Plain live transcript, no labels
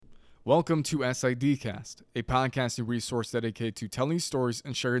Welcome to SIDcast, a podcasting resource dedicated to telling stories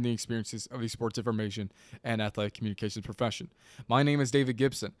and sharing the experiences of the sports information and athletic communications profession. My name is David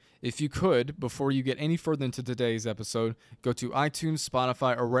Gibson. If you could, before you get any further into today's episode, go to iTunes,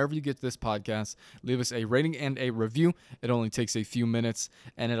 Spotify, or wherever you get this podcast, leave us a rating and a review. It only takes a few minutes,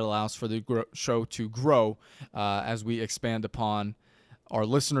 and it allows for the show to grow as we expand upon our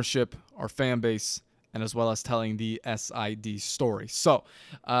listenership, our fan base, and as well as telling the SID story. So,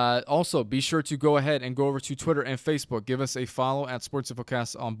 also be sure to go ahead and go over to Twitter and Facebook. Give us a follow at Sports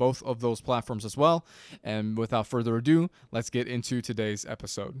Infocast on both of those platforms as well. And without further ado, let's get into today's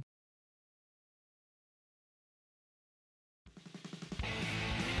episode.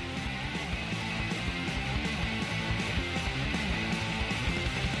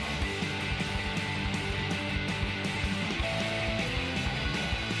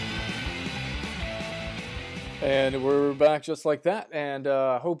 And we're back just like that, and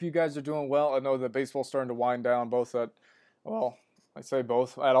I hope you guys are doing well. I know that baseball's starting to wind down, both at, well, I say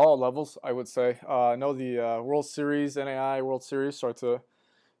both, at all levels, I would say. I know the World Series, NAI World Series, start to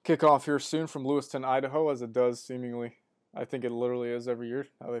kick off here soon from Lewiston, Idaho, as it does seemingly. I think it literally is every year,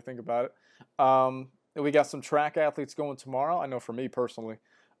 now that I think about it. We got some track athletes going tomorrow. I know for me personally,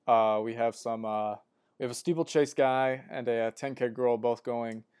 we have a steeplechase guy and a 10K girl both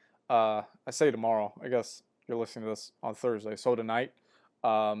going, I say tomorrow, I guess. You're listening to this on Thursday, so tonight.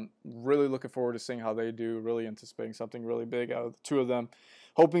 Really looking forward to seeing how they do. Really anticipating something really big out of the two of them.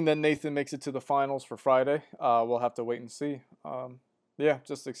 Hoping that Nathan makes it to the finals for Friday. We'll have to wait and see. Yeah,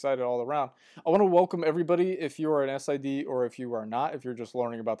 just excited all around. I want to welcome everybody if you are an SID or if you are not, if you're just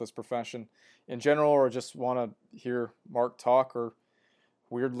learning about this profession in general or just want to hear Mark talk, or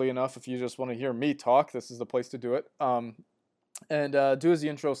weirdly enough, if you just want to hear me talk, this is the place to do it. And do as the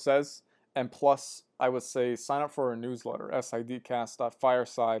intro says. And plus, I would say sign up for our newsletter,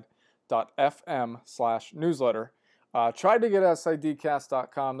 sidcast.fireside.fm/newsletter. Tried to get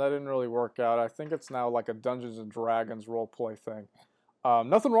sidcast.com. That didn't really work out. I think it's now like a Dungeons & Dragons roleplay thing.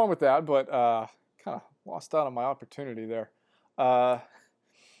 Nothing wrong with that, but kind of lost out on my opportunity there.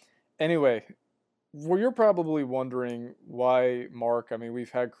 Anyway, well, you're probably wondering why Mark. I mean,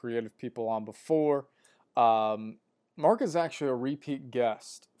 we've had creative people on before. Mark is actually a repeat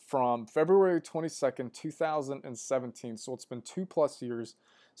guest from February 22nd, 2017. So it's been 2+ years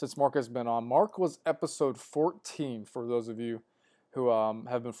since Mark has been on. Mark was episode 14 for those of you who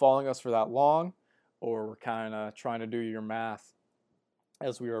have been following us for that long, or were kind of trying to do your math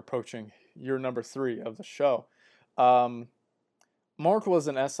as we are approaching year number 3 of the show. Mark was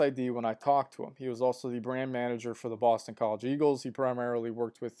an SID when I talked to him. He was also the brand manager for the Boston College Eagles. He primarily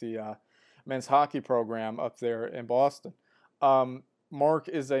worked with the men's hockey program up there in Boston. Mark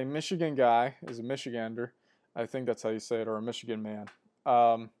is a Michigan guy, is a Michigander. I think that's how you say it, or a Michigan man.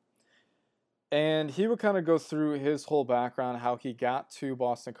 And he would kind of go through his whole background, how he got to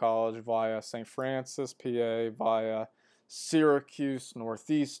Boston College via St. Francis, PA, via Syracuse,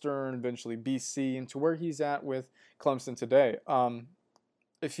 Northeastern, eventually BC, and to where he's at with Clemson today.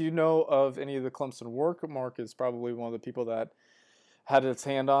 If you know of any of the Clemson work, Mark is probably one of the people that had its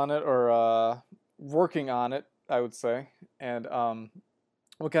hand on it, or working on it, I would say. And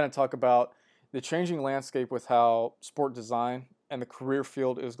we'll kind of talk about the changing landscape with how sport design and the career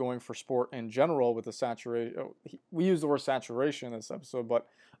field is going for sport in general, with the saturation. We use the word saturation in this episode, but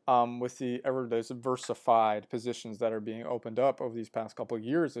with the ever diversified positions that are being opened up over these past couple of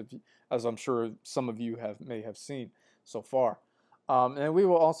years, as I'm sure some of you may have seen so far. And we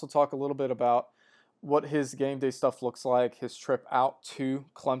will also talk a little bit about what his game day stuff looks like, his trip out to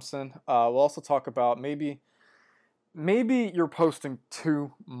Clemson. We'll also talk about maybe you're posting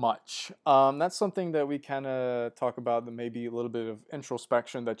too much. That's something that we kind of talk about, that maybe a little bit of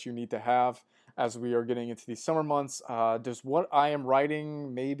introspection that you need to have as we are getting into these summer months. Does what I am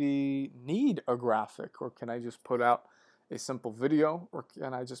writing maybe need a graphic, or can I just put out a simple video, or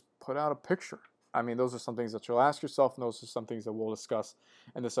can I just put out a picture? I mean, those are some things that you'll ask yourself, and those are some things that we'll discuss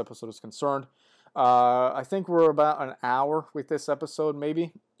in this episode is concerned. I think we're about an hour with this episode,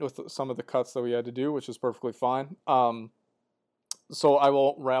 maybe, with some of the cuts that we had to do, which is perfectly fine. So I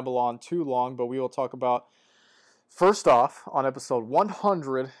won't ramble on too long, but we will talk about, first off, on episode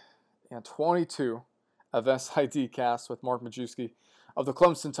 122 of SIDcast with Mark Majewski of the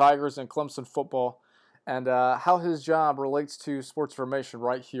Clemson Tigers and Clemson football, and how his job relates to sports information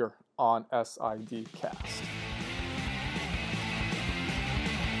right here on SIDcast.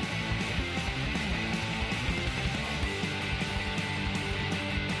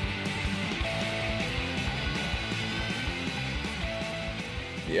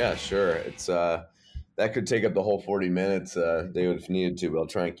 Yeah, sure. It's that could take up the whole 40 minutes, David, if needed to, but I'll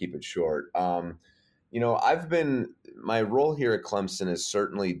try and keep it short. My role here at Clemson is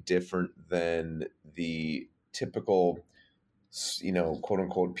certainly different than the typical, quote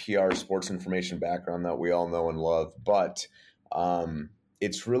unquote PR sports information background that we all know and love. But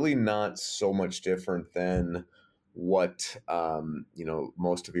it's really not so much different than what,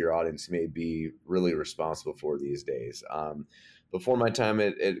 most of your audience may be really responsible for these days. Before my time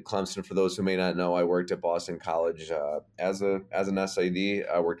at Clemson, for those who may not know, I worked at Boston College as an SID.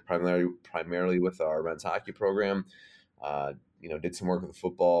 I worked primarily with our men's hockey program. Did some work with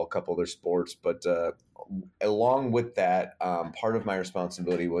football, a couple other sports, but along with that, part of my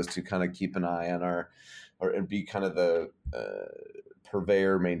responsibility was to kind of keep an eye on and be kind of the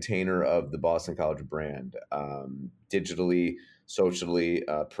purveyor, maintainer of the Boston College brand, digitally, socially,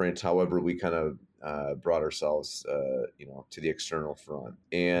 print, however we kind of brought ourselves, to the external front.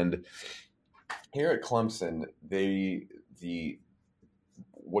 And here at Clemson,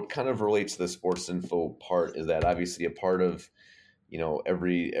 what kind of relates to the sports info part is that obviously a part of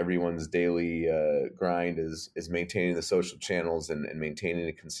everyone's daily grind is maintaining the social channels and maintaining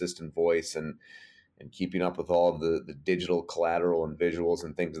a consistent voice and keeping up with all of the digital collateral and visuals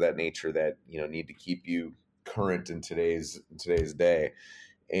and things of that nature that need to keep you current in today's day.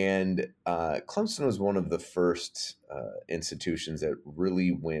 And Clemson was one of the first institutions that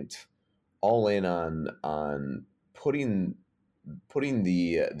really went all in on putting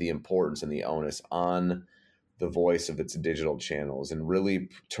the importance and the onus on the voice of its digital channels and really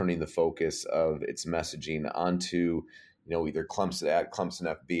turning the focus of its messaging onto either Clemson at Clemson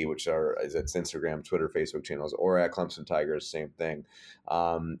FB, which is its Instagram, Twitter, Facebook channels, or at Clemson Tigers, same thing,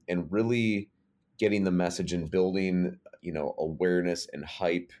 and really getting the message and building awareness and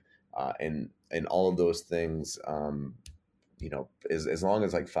hype and all of those things. As long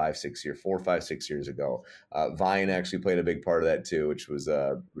as like 4, 5, 6 years ago, Vine actually played a big part of that too, which is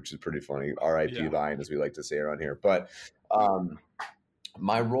pretty funny. R.I.P. Vine, as we like to say around here. But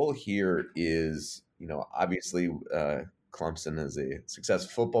my role here is, obviously Clemson is a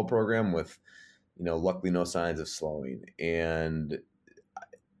successful football program with, luckily no signs of slowing. And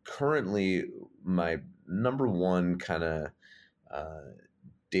currently, my number one kind of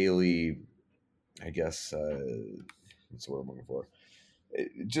daily, I guess, what's the word I'm looking for?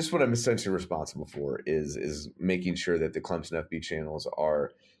 Just what I'm essentially responsible for is making sure that the Clemson FB channels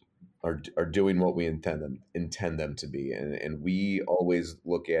are doing what we intend them to be, and we always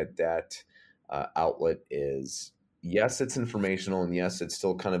look at that outlet is, yes, it's informational, and yes, it's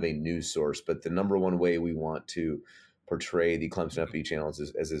still kind of a news source, but the number one way we want to portray the Clemson FB channels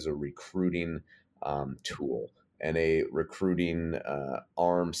is a recruiting tool and a recruiting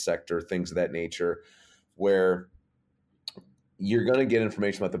arm sector, things of that nature, where you're going to get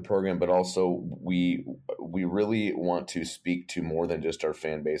information about the program, but also we really want to speak to more than just our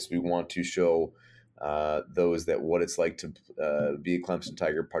fan base. We want to show those that what it's like to be a Clemson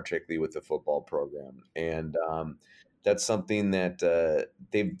Tiger, particularly with the football program. And that's something that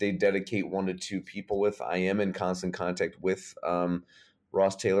they dedicate 1 to 2 people with. I am in constant contact with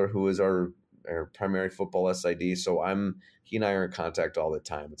Ross Taylor, who is our primary football SID. So he and I are in contact all the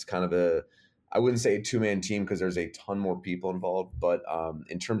time. It's kind of I wouldn't say a 2-man team because there's a ton more people involved, but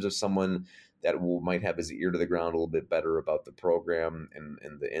in terms of someone that might have his ear to the ground a little bit better about the program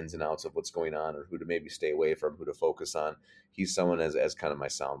and the ins and outs of what's going on, or who to maybe stay away from, who to focus on, he's someone as kind of my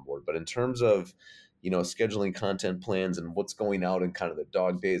soundboard. But in terms of, scheduling content plans and what's going out in kind of the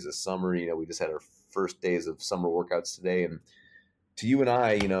dog days of summer, we just had our first days of summer workouts today, and to you and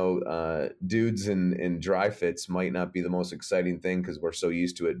I, dudes in dry fits might not be the most exciting thing because we're so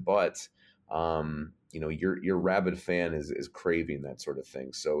used to it, but your rabid fan is craving that sort of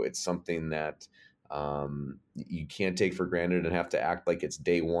thing. So it's something that you can't take for granted and have to act like it's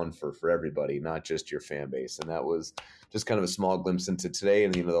day one for everybody, not just your fan base. And that was just kind of a small glimpse into today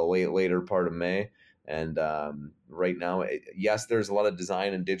and the later part of May. And right now, yes, there's a lot of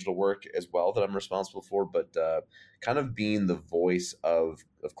design and digital work as well that I'm responsible for, but kind of being the voice of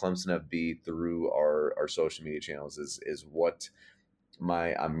Clemson FB through our social media channels is what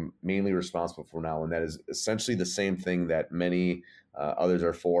I'm mainly responsible for now, and that is essentially the same thing that many others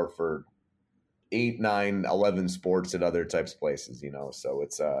are for 8, 9, 11 sports at other types of places, So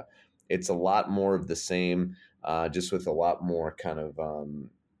it's a lot more of the same, just with a lot more kind of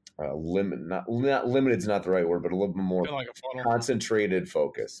not limited is not the right word, but a little bit more like a funnel. Concentrated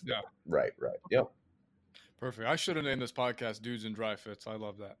focus. Yeah. Right. Yep. Perfect. I should have named this podcast "Dudes in Dry Fits." I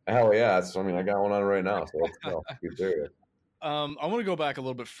love that. Hell yeah! I got one on right now, so let's go. Be serious. I want to go back a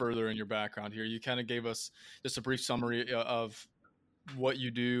little bit further in your background here. You kind of gave us just a brief summary of what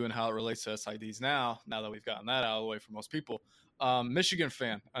you do and how it relates to SIDs now that we've gotten that out of the way for most people. Michigan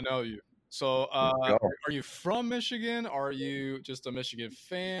fan, I know you. So, Go. are you from Michigan? Are you just a Michigan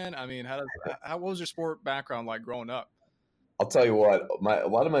fan? I mean, what was your sport background like growing up? I'll tell you what, a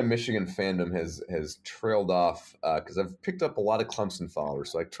lot of my Michigan fandom has trailed off because I've picked up a lot of Clemson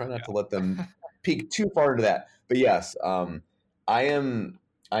followers, so I try not to let them peek too far into that. But yes, I am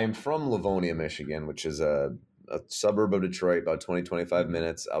from Livonia, Michigan, which is a suburb of Detroit, about 20-25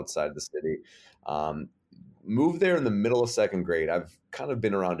 minutes outside the city. Moved there in the middle of second grade. I've kind of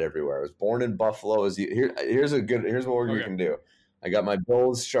been around everywhere. I was born in Buffalo. Here's what we can do. I got my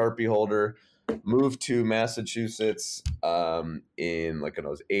Bills Sharpie holder. Moved to Massachusetts in like when I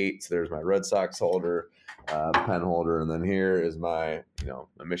was 8. So there's my Red Sox holder, pen holder, and then here is my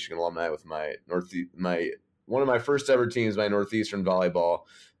my Michigan alumni with my one of my first ever teams, my Northeastern volleyball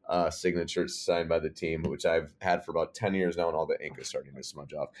signature signed by the team, which I've had for about 10 years now, and all the ink is starting to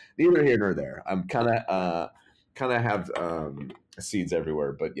smudge off. Neither here nor there. I'm kind of have seeds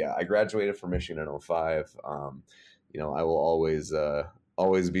everywhere, but yeah, I graduated from Michigan in 2005. I will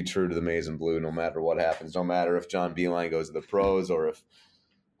always be true to the maize and blue no matter what happens. No matter if John Beilein goes to the pros or if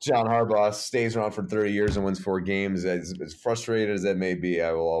John Harbaugh stays around for 30 years and wins 4 games. As frustrated as that may be,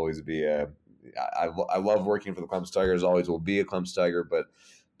 I will always be I love working for the Clemson Tigers, always will be a Clemson Tiger, but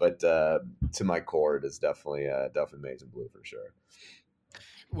to my core, it is definitely maize and blue for sure.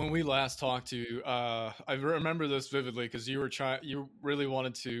 When we last talked to you, I remember this vividly because you really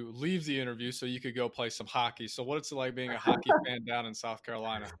wanted to leave the interview so you could go play some hockey. So what's it like being a hockey fan down in South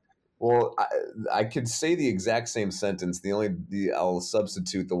Carolina? Well, I could say the exact same sentence. I'll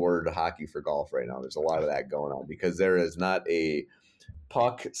substitute the word hockey for golf right now. There's a lot of that going on because there is not a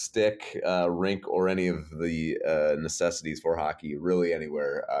puck, stick, rink, or any of the necessities for hockey really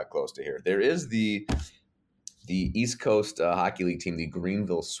anywhere close to here. There is the East Coast Hockey League team, the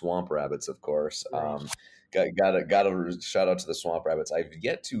Greenville Swamp Rabbits, of course. Got a shout out to the Swamp Rabbits. I've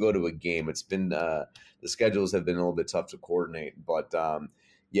yet to go to a game. It's been the schedules have been a little bit tough to coordinate, but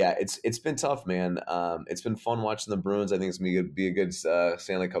yeah, it's been tough, man. It's been fun watching the Bruins. I think it's going to be a good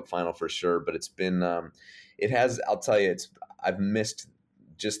Stanley Cup final for sure. But it's been I'll tell you, I've missed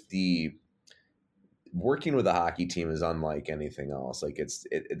just the working with a hockey team is unlike anything else. Like just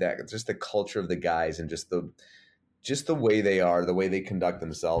the culture of the guys and just the way they are, the way they conduct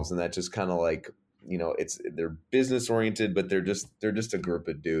themselves, and that just kind of like they're business oriented, but they're just a group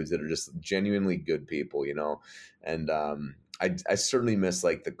of dudes that are just genuinely good people, and I certainly miss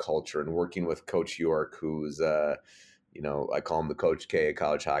like the culture and working with Coach York, who's I call him the Coach K of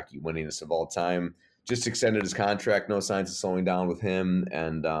college hockey, winningest of all time. Just extended his contract, no signs of slowing down with him,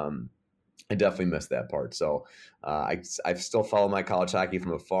 and I definitely missed that part. So I still follow my college hockey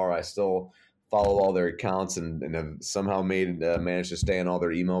from afar. I still follow all their accounts and have somehow managed to stay on all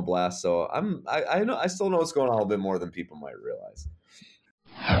their email blasts. So I still know what's going on a little bit more than people might realize.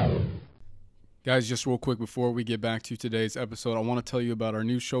 Guys, just real quick before we get back to today's episode, I want to tell you about our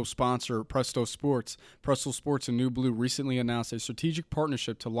new show sponsor, Presto Sports. Presto Sports and New Blue recently announced a strategic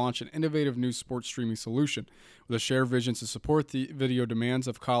partnership to launch an innovative new sports streaming solution. With a shared vision to support the video demands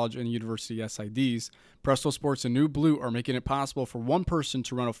of college and university SIDs, Presto Sports and New Blue are making it possible for one person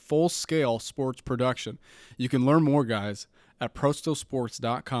to run a full-scale sports production. You can learn more, guys, at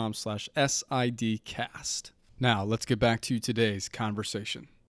prestosports.com/SIDcast. Now, let's get back to today's conversation.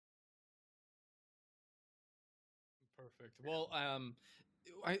 Well, I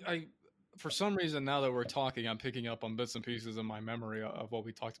for some reason now that we're talking, I'm picking up on bits and pieces in my memory of what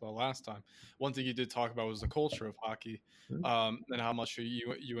we talked about last time. One thing you did talk about was the culture of hockey, and how much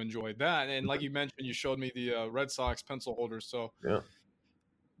you enjoyed that. And like you mentioned, you showed me the Red Sox pencil holders. So, yeah.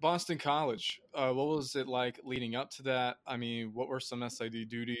 Boston College, what was it like leading up to that? I mean, what were some SID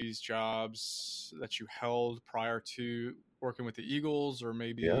duties, jobs that you held prior to working with the Eagles, or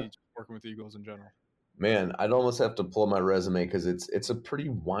maybe just working with the Eagles in general? Man, I'd almost have to pull my resume because it's a pretty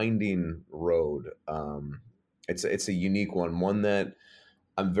winding road. It's a unique one that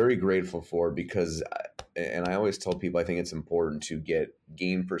I'm very grateful for because, and I always tell people I think it's important to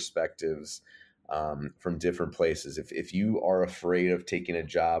gain perspectives from different places. If you are afraid of taking a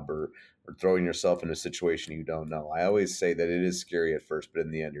job or throwing yourself in a situation you don't know, I always say that it is scary at first, but in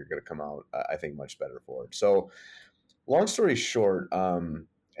the end, you're going to come out, I think, much better for it. So, long story short.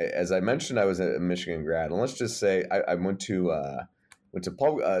 As I mentioned, I was a Michigan grad, and let's just say I went to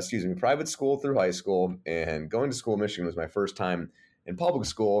private school through high school, and going to school in Michigan was my first time in public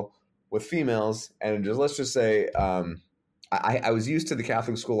school with females, and let's just say I was used to the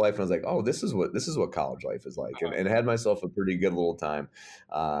Catholic school life, and I was like, oh, this is what college life is like, and had myself a pretty good little time,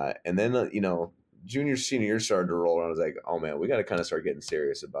 and then junior senior year started to roll around, I was like, oh man, we got to kind of start getting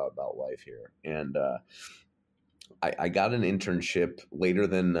serious about life here. And I got an internship later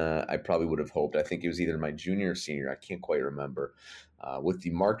than I probably would have hoped. I think it was either my junior or senior. I can't quite remember. With the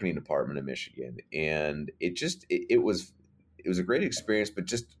marketing department in Michigan, and it was a great experience, but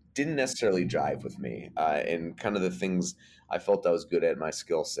just didn't necessarily jive with me and kind of the things I felt I was good at, my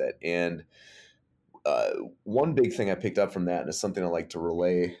skill set. And uh, one big thing I picked up from that, and it's something I like to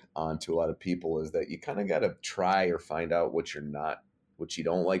relay on to a lot of people, is that you kind of got to try or find out what you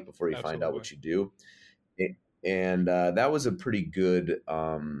don't like before you find out Absolutely. what you do. It, and that was a pretty good,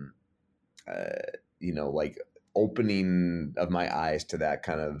 uh, like opening of my eyes to that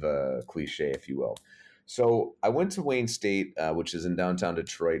kind of cliche, if you will. So I went to Wayne State, which is in downtown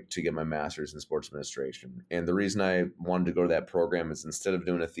Detroit, to get my master's in sports administration. And the reason I wanted to go to that program is instead of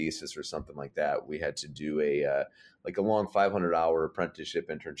doing a thesis or something like that, we had to do a long 500-hour apprenticeship,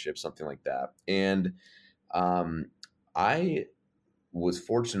 internship, something like that. And um, I was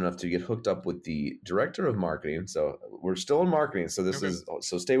fortunate enough to get hooked up with the director of marketing. So we're still in marketing. Okay.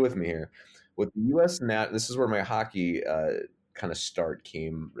 So stay with me here. With the U.S. This is where my hockey kind of start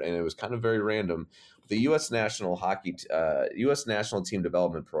came, and it was kind of very random. The U.S. U.S. National Team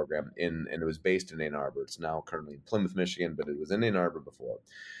Development Program and it was based in Ann Arbor. It's now currently in Plymouth, Michigan, but it was in Ann Arbor before.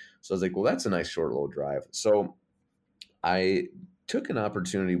 So I was like, well, that's a nice short little drive. So I took an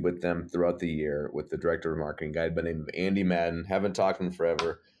opportunity with them throughout the year with the director of marketing, guy by the name of Andy Madden. Haven't talked to him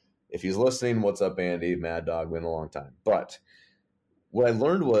forever. If he's listening, what's up, Andy? Mad Dog, been a long time. But what I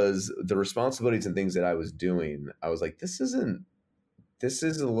learned was the responsibilities and things that I was doing. I was like, this is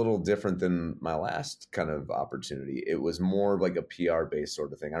a little different than my last kind of opportunity. It was more like a PR based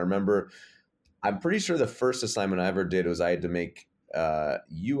sort of thing. I remember, I'm pretty sure the first assignment I ever did was I had to make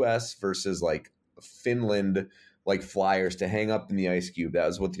US versus like Finland like flyers to hang up in the ice cube. That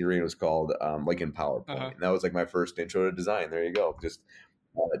was what the arena was called, like in Uh-huh. PowerPoint. And that was like my first intro to design. There you go. Just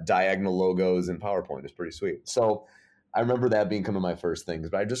diagonal logos in PowerPoint. It's pretty sweet. So I remember that being kind of my first things,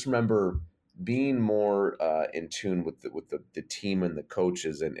 but I just remember being more in tune with the team and the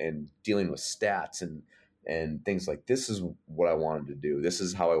coaches and dealing with stats and things like this is what I wanted to do. This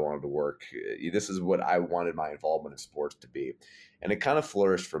is how I wanted to work. This is what I wanted my involvement in sports to be, and it kind of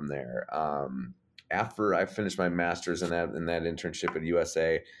flourished from there. After I finished my master's in that internship at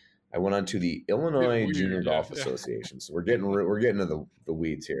USA, I went on to the Bit Illinois Junior weird. Yeah. Golf Yeah. Association. So we're getting to the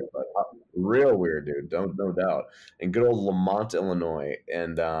weeds here, but real weird, dude. Don't no doubt. In good old Lamont, Illinois,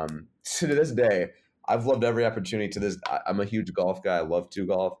 and to this day, I've loved every opportunity. I'm a huge golf guy. I love to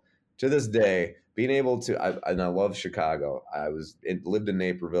golf. To this day, being able to, and I love Chicago. Lived in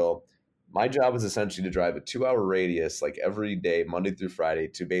Naperville. My job was essentially to drive a 2 hour radius, like every day, Monday through Friday,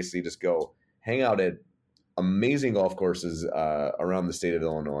 to basically just go hang out at amazing golf courses around the state of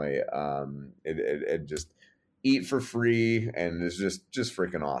Illinois. It just eat for free, and it's just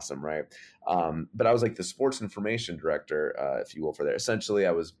freaking awesome, right? But I was like the sports information director, if you will, for there. Essentially,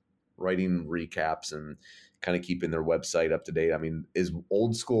 I was writing recaps and kind of keeping their website up to date. I mean, as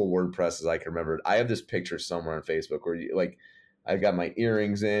old school WordPress as I can remember. I have this picture somewhere on Facebook where I got my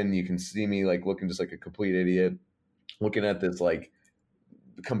earrings in. You can see me like looking just like a complete idiot, looking at this like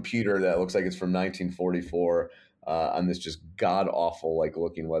computer that looks like it's from 1944 on this just god awful like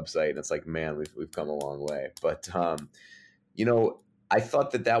looking website, and it's like, man, we've come a long way. But you know, I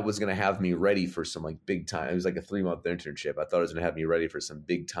thought that was going to have me ready for some like big time. It was like a 3 month internship. I thought it was going to have me ready for some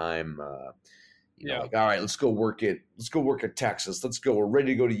big time. Yeah. Like, all right, let's go work at Texas. Let's go. We're ready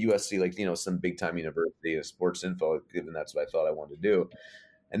to go to USC, like some big time university of sports info. Given that's what I thought I wanted to do,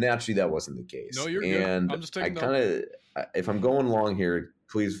 and actually that wasn't the No, case. you're good. And I'm just I taking kind notes. of, if I'm going long here,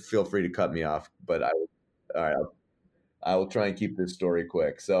 please feel free to cut me off. But all right, I will try and keep this story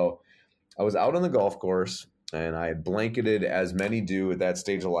quick. So I was out on the golf course, and I had blanketed, as many do at that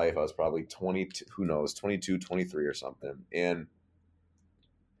stage of life. I was probably 22, who knows, 22, 23 or something. And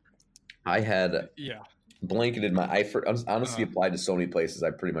I had Yeah. blanketed I honestly Uh, applied to so many places, I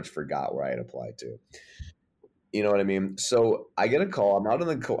pretty much forgot where I had applied to. You know what I mean? So I get a call. I'm out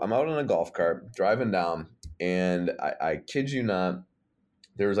on a golf cart driving down, and I kid you not,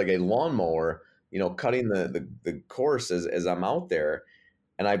 there's like a lawnmower, cutting the course as I'm out there,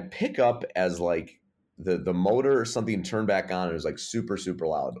 and I pick up as like the motor or something turned back on. And it was like super super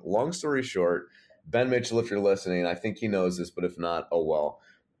loud. Long story short, Ben Mitchell, if you're listening, I think he knows this, but if not, oh well.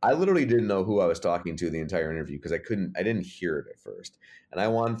 I literally didn't know who I was talking to the entire interview because I didn't hear it at first, and I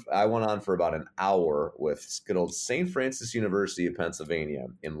went on for about an hour with good old St. Francis University of Pennsylvania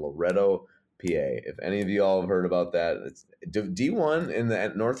in Loretto, PA. If any of you all have heard about that, it's D1 in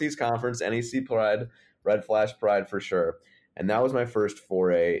the Northeast Conference, NEC Pride, Red Flash Pride for sure. And that was my first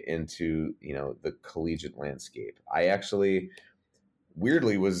foray into, the collegiate landscape. I actually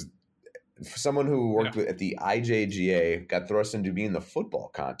weirdly was for someone who Yeah. worked at the IJGA, got thrust into being the football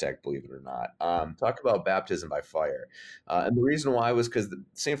contact, believe it or not. Talk about baptism by fire. And the reason why was because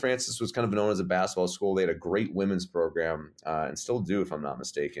St. Francis was kind of known as a basketball school. They had a great women's program, and still do, if I'm not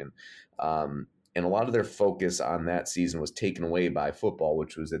mistaken. And a lot of their focus on that season was taken away by football,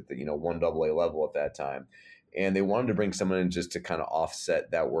 which was at the one AA level at that time. And they wanted to bring someone in just to kind of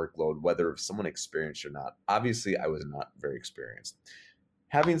offset that workload, whether someone experienced or not. Obviously, I was not very experienced.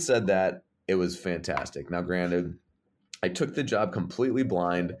 Having said that, it was fantastic. Now, granted, I took the job completely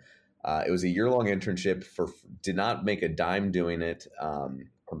blind. It was a year-long internship. Did not make a dime doing it.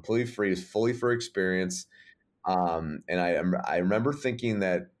 Completely free. It was fully for experience. And I remember thinking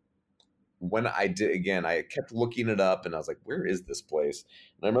that when I did, again, I kept looking it up, and I was like, "Where is this place?"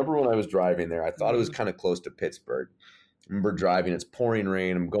 And I remember when I was driving there, I thought it was kind of close to Pittsburgh. I remember driving. It's pouring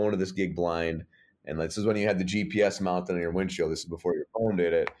rain. I'm going to this gig blind. And this is when you had the GPS mounted on your windshield. This is before your phone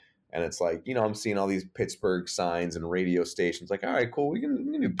did it. And it's like, I'm seeing all these Pittsburgh signs and radio stations. Like, all right, cool. We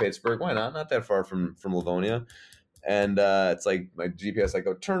can do Pittsburgh. Why not? Not that far from Livonia. And it's like my GPS, I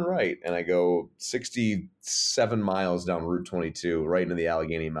go, turn right. And I go 67 miles down Route 22, right into the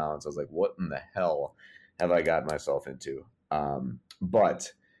Allegheny Mountains. I was like, what in the hell have I got myself into?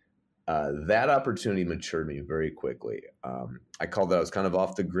 But that opportunity matured me very quickly. I called that I was kind of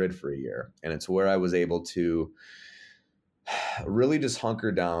off the grid for a year, and it's where I was able to really just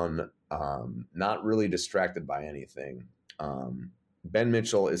hunker down, not really distracted by anything. Ben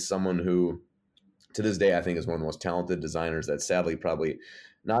Mitchell is someone who, to this day, I think is one of the most talented designers that sadly probably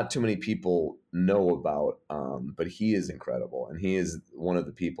not too many people know about, but he is incredible, and he is one of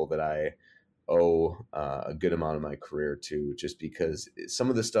the people that I owe a good amount of my career to, just because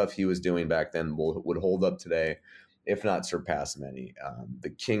some of the stuff he was doing back then would hold up today, if not surpass many.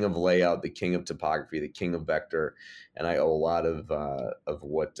 The king of layout, the king of topography, the king of vector, and I owe a lot of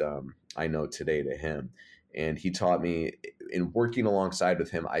what I know today to him. And he taught me, in working alongside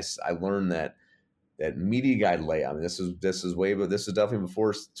with him, I learned that media guide layout. I mean, this is definitely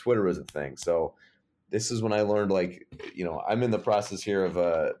before Twitter was a thing. So this is when I learned, I'm in the process here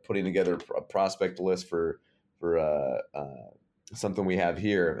of putting together a prospect list for something we have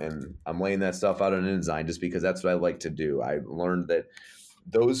here, and I'm laying that stuff out in InDesign just because that's what I like to do. I learned that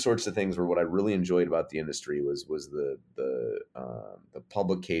those sorts of things were what I really enjoyed about the industry was the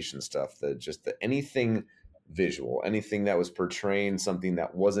publication stuff, the anything visual, anything that was portraying something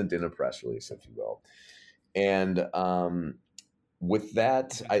that wasn't in a press release, if you will. And with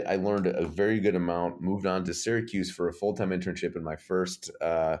that, I learned a very good amount, moved on to Syracuse for a full-time internship in my first,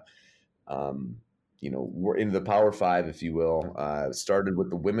 we're into the Power Five, if you will. Started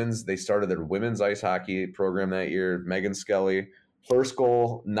with the women's. They started their women's ice hockey program that year. Megan Skelly, first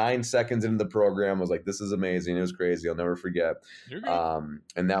goal, 9 seconds into the program. I was like, this is amazing. It was crazy. I'll never forget.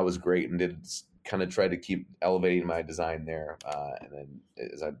 And that was great, and did kind of try to keep elevating my design there. And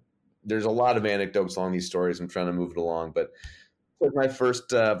then there's a lot of anecdotes along these stories. I'm trying to move it along, but took my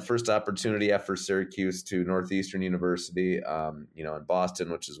first opportunity after Syracuse to Northeastern University, in Boston,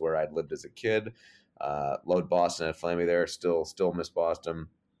 which is where I'd lived as a kid. Loved Boston. I had family there. Still miss Boston.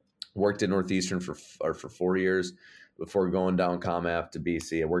 Worked at Northeastern for 4 years before going down ComAF to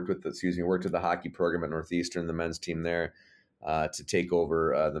BC. I worked with the hockey program at Northeastern, the men's team there, to take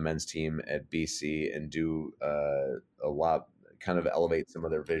over the men's team at BC and do a lot, kind of elevate some of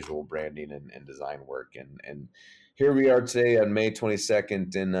their visual branding and design work. And here we are today on May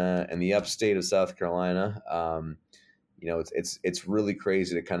 22nd in the upstate of South Carolina. It's really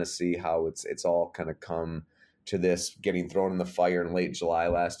crazy to kind of see how it's all kind of come to this, getting thrown in the fire in late July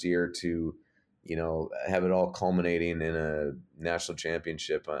last year to, have it all culminating in a national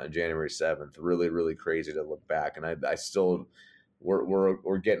championship on January 7th. Really, really crazy to look back. And I still,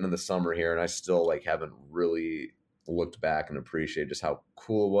 we're getting to the summer here, and I still haven't really looked back and appreciated just how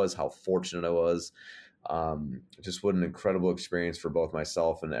cool it was, how fortunate I was. Just what an incredible experience for both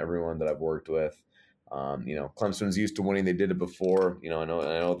myself and everyone that I've worked with. Clemson's used to winning. They did it before. I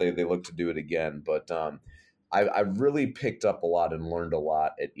know they look to do it again. But I've really picked up a lot and learned a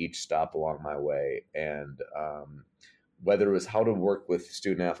lot at each stop along my way. And whether it was how to work with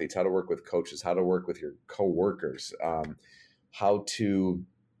student athletes, how to work with coaches, how to work with your coworkers, how to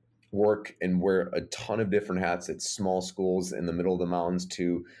work and wear a ton of different hats at small schools in the middle of the mountains,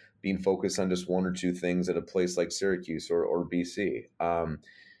 to being focused on just one or two things at a place like Syracuse or BC.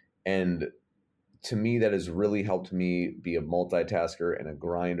 And to me, that has really helped me be a multitasker and a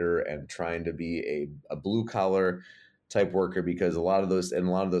grinder, and trying to be a blue collar type worker, because a lot of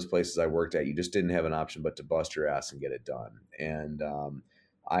those places I worked at, you just didn't have an option but to bust your ass and get it done. And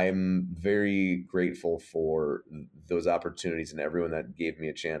I'm very grateful for those opportunities and everyone that gave me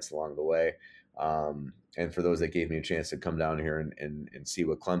a chance along the way. And for those that gave me a chance to come down here and see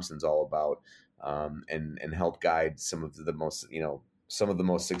what Clemson's all about, and help guide some of the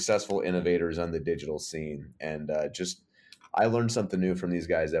most successful innovators on the digital scene. And I learn something new from these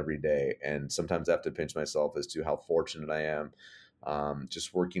guys every day, and sometimes I have to pinch myself as to how fortunate I am.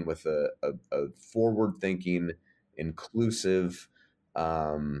 Just working with a forward-thinking, inclusive,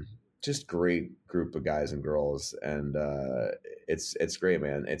 just great group of guys and girls, and it's great,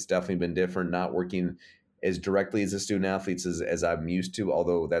 man. It's definitely been different not working as directly as the student athletes as I'm used to,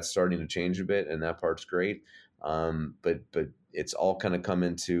 although that's starting to change a bit, and that part's great. But it's all kind of come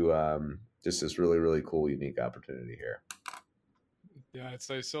into just this really, really cool, unique opportunity here. Yeah, I'd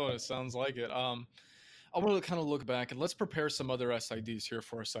say so. It sounds like it. I want to kind of look back and let's prepare some other SIDs here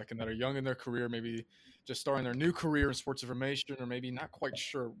for a second that are young in their career, maybe just starting their new career in sports information, or maybe not quite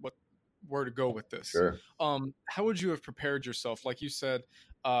sure where to go with this. Sure. How would you have prepared yourself? Like you said,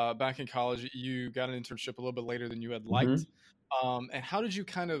 back in college, you got an internship a little bit later than you had liked. And how did you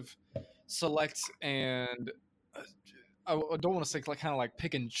kind of select and I don't want to say kind of like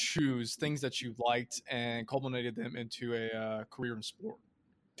pick and choose things that you liked and culminated them into a career in sport?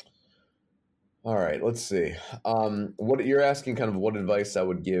 All right, let's see. What you're asking, kind of what advice I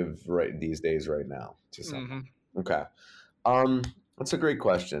would give right these days, right now, to someone. Okay. That's a great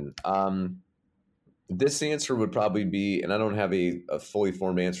question. This answer would probably be, and I don't have a fully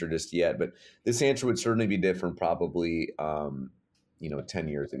formed answer just yet, but this answer would certainly be different probably, 10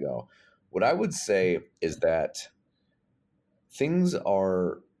 years ago. What I would say is that things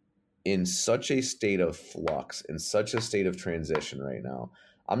are in such a state of flux, in such a state of transition right now.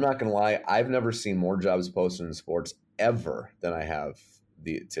 I'm not going to lie, I've never seen more jobs posted in sports ever than I have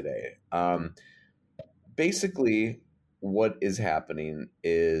today. Basically, what is happening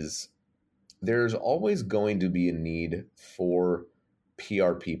is there's always going to be a need for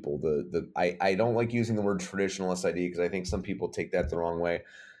PR people. I don't like using the word traditional SID because I think some people take that the wrong way.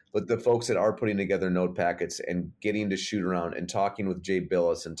 But the folks that are putting together note packets and getting to shoot around and talking with Jay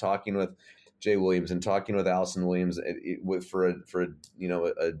Billis and talking with Jay Williams and talking with Allison Williams for a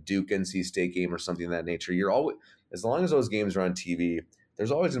Duke NC State game or something of that nature. You're always, as long as those games are on TV,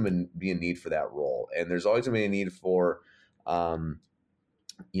 there's always going to be a need for that role, and there's always going to be a need for a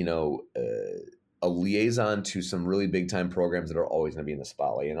liaison to some really big time programs that are always going to be in the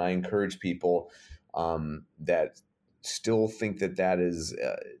spotlight. And I encourage people that still think that is,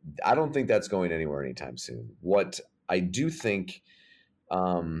 I don't think that's going anywhere anytime soon. What I do think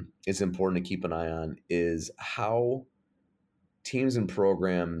is important to keep an eye on is how teams and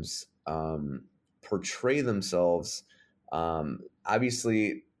programs portray themselves.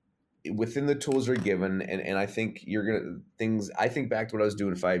 Obviously, within the tools they're given, and I think I think back to what I was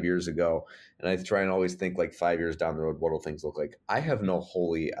doing 5 years ago, and I try and always think like 5 years down the road, what will things look like? I have no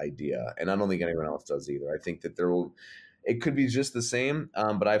holy idea, and I don't think anyone else does either. I think that it could be just the same,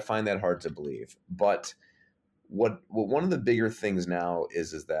 but I find that hard to believe. But what one of the bigger things now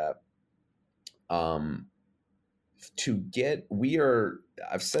is that I've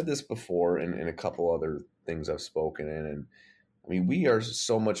said this before in a couple other things I've spoken in, and I mean, we are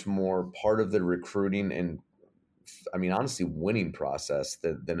so much more part of the recruiting and, I mean, honestly, winning process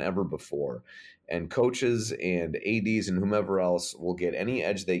than ever before. And coaches and ADs and whomever else will get any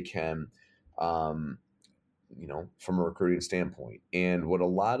edge they can, from a recruiting standpoint. And what a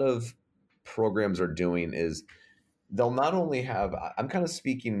lot of programs are doing is they'll not only have, I'm kind of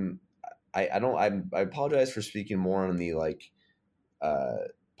speaking, I apologize for speaking more on the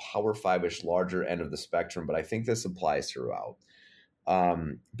Power Five-ish larger end of the spectrum, but I think this applies throughout.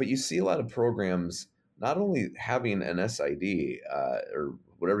 But you see a lot of programs not only having an SID or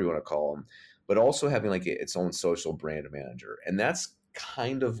whatever you want to call them, but also having like its own social brand manager. And that's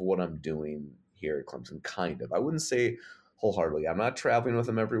kind of what I'm doing here at Clemson. Kind of. I wouldn't say wholeheartedly. I'm not traveling with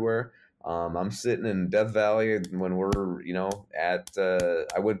them everywhere. I'm sitting in Death Valley when we're,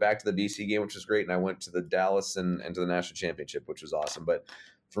 I went back to the BC game, which was great. And I went to the Dallas and to the national championship, which was awesome. But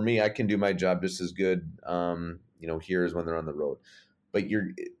for me, I can do my job just as good, here as when they're on the road. But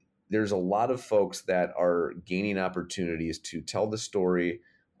there's a lot of folks that are gaining opportunities to tell the story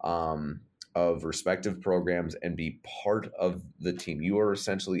of respective programs and be part of the team. You are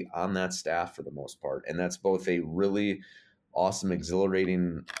essentially on that staff for the most part. And that's both a really awesome,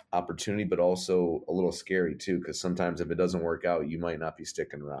 exhilarating opportunity, but also a little scary too, because sometimes if it doesn't work out, you might not be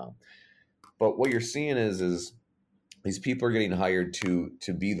sticking around. But what you're seeing is these people are getting hired to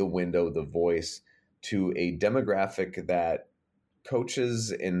be the window, the voice, to a demographic that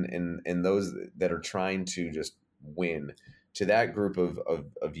coaches and those that are trying to just win, to that group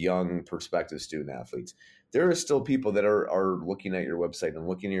of young prospective student athletes. There are still people that are looking at your website and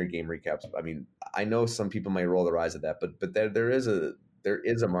looking at your game recaps. I mean, I know some people might roll their eyes at that, but there is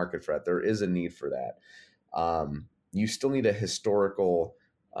a market for that. There is a need for that. You still need a historical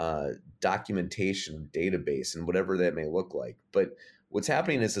documentation database and whatever that may look like. But what's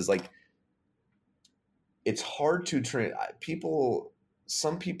happening is like, it's hard to train people.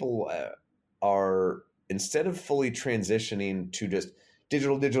 Some people are, instead of fully transitioning to just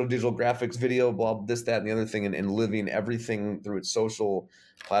digital graphics, video, blah, this, that, and the other thing, and living everything through its social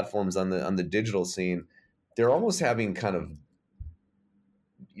platforms on the digital scene, they're almost having kind of,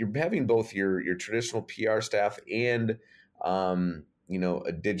 you're having both your traditional PR staff and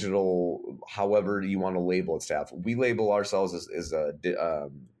a digital, however you want to label it, staff. We label ourselves as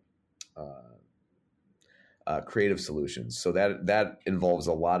creative solutions. So that involves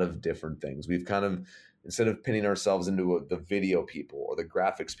a lot of different things. We've kind of, instead of pinning ourselves into the video people or the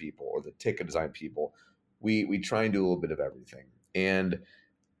graphics people or the ticket design people, we try and do a little bit of everything. And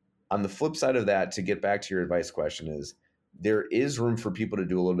on the flip side of that, to get back to your advice question, is there is room for people to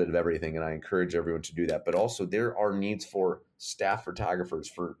do a little bit of everything, and I encourage everyone to do that. But also there are needs for staff photographers,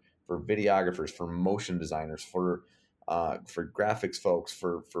 for videographers, for motion designers, for graphics folks,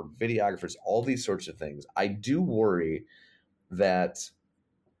 for videographers, all these sorts of things. I do worry that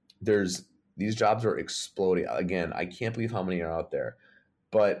these jobs are exploding. Again, I can't believe how many are out there,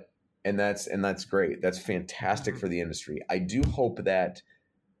 and that's great. That's fantastic for the industry. I do hope that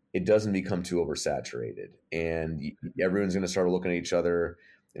it doesn't become too oversaturated, and everyone's going to start looking at each other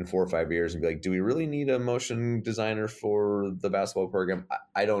in 4 or 5 years and be like, do we really need a motion designer for the basketball program?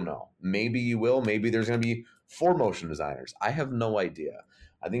 I don't know. Maybe you will. Maybe there's going to be 4 motion designers. I have no idea.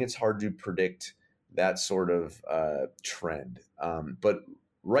 I think it's hard to predict that sort of trend. But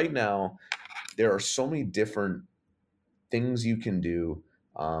right now, there are so many different things you can do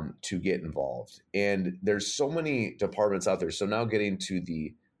to get involved. And there's so many departments out there. So now getting to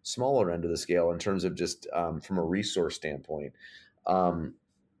the smaller end of the scale in terms of just from a resource standpoint,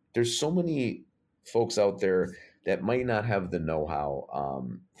 there's so many folks out there that might not have the know-how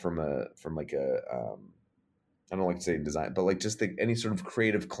from like a I don't like to say design, but like just any sort of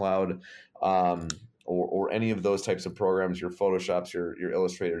creative cloud or any of those types of programs, your Photoshops, your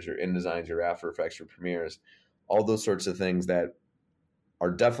Illustrators, your InDesigns, your After Effects, your Premieres, all those sorts of things that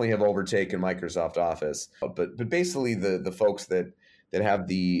are definitely have overtaken Microsoft Office. But basically the folks that have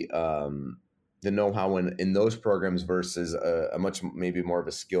the know-how in those programs versus a much maybe more of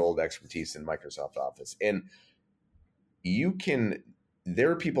a skilled expertise in Microsoft Office. And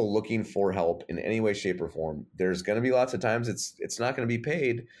there are people looking for help in any way, shape, or form. There's going to be lots of times it's not going to be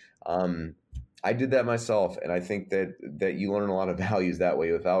paid. I did that myself, and I think that you learn a lot of values that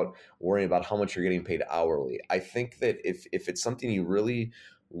way without worrying about how much you're getting paid hourly. I think that if it's something you really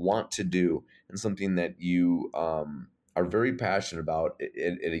want to do and something that you are very passionate about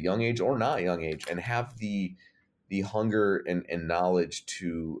at a young age or not a young age, and have the hunger and knowledge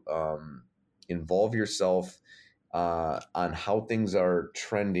to involve yourself on how things are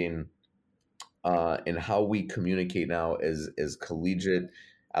trending and how we communicate now as collegiate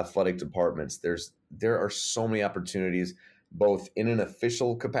athletic departments. There are so many opportunities, both in an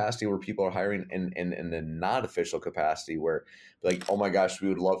official capacity where people are hiring and in a not official capacity where, like, oh my gosh, we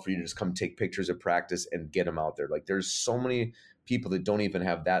would love for you to just come take pictures of practice and get them out there. Like, there's so many people that don't even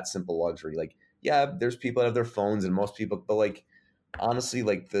have that simple luxury. Like, yeah, there's people that have their phones and most people, but like, honestly,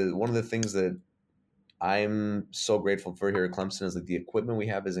 like one of the things that I'm so grateful for here at Clemson is like the equipment we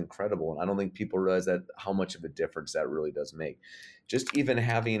have is incredible. And I don't think people realize that how much of a difference that really does make. Just even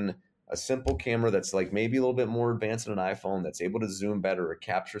having a simple camera that's like maybe a little bit more advanced than an iPhone that's able to zoom better or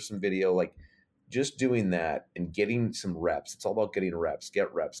capture some video, like just doing that and getting some reps. It's all about getting reps,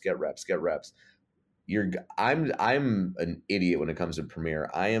 get reps. I'm an idiot when it comes to Premiere.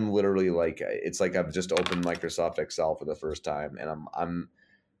 I am literally like, it's like I've just opened Microsoft Excel for the first time, and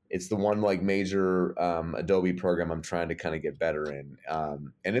it's the one like major Adobe program I'm trying to kind of get better in.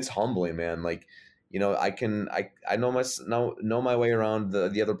 And it's humbling, man. Like, you know, I know my way around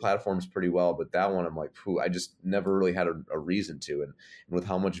the other platforms pretty well, but that one I'm like, I just never really had a reason to. And with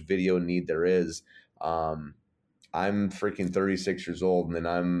how much video need there is, I'm freaking 36 years old, and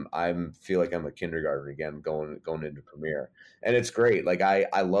then I'm feel like I'm a kindergarten again going into Premiere, and it's great. Like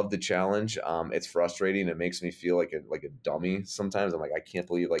I love the challenge. It's frustrating. It makes me feel like a dummy sometimes. I'm like, I can't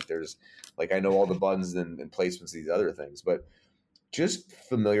believe like there's like I know all the buttons and placements of these other things, but just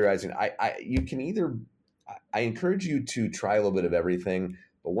familiarizing. I encourage you to try a little bit of everything.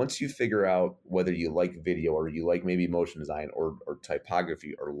 But once you figure out whether you like video or you like maybe motion design or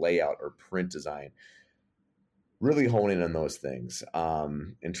typography or layout or print design, really hone in on those things,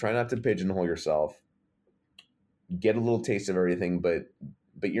 and try not to pigeonhole yourself. Get a little taste of everything, but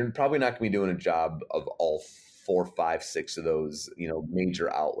you're probably not going to be doing a job of all 4, 5, 6 of those,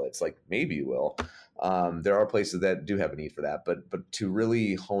 major outlets. Like maybe you will. There are places that do have a need for that, but to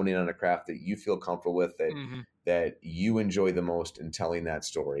really hone in on a craft that you feel comfortable with, that you enjoy the most in telling that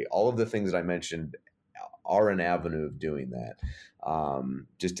story. All of the things that I mentioned are an avenue of doing that,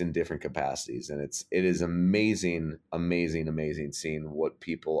 just in different capacities. And it is amazing seeing what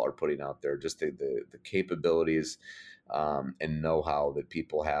people are putting out there, just the capabilities and know-how that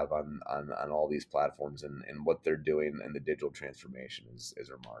people have on all these platforms, and what they're doing, and the digital transformation is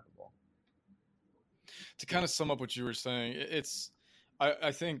remarkable. To kind of sum up what you were saying,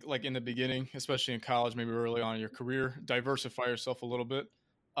 I think like in the beginning, especially in college, maybe early on in your career, diversify yourself a little bit.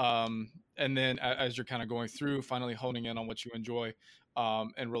 And then as you're kind of going through, finally honing in on what you enjoy,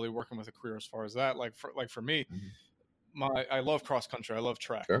 and really working with a career as far as that. Like for me, I love cross country. I love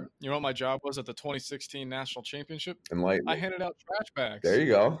track. Sure. You know what my job was at the 2016 national championship? Enlighten me. I handed out trash bags. There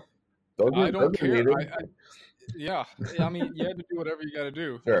you go. I don't care. Yeah. I mean, you had to do whatever you got to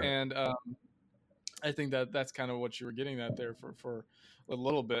do. Sure. And I think that's kind of what you were getting at there for a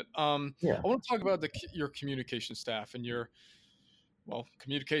little bit. Yeah. I want to talk about your communication staff and your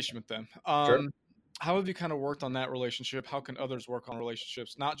communication with them. Sure. How have you kind of worked on that relationship? How can others work on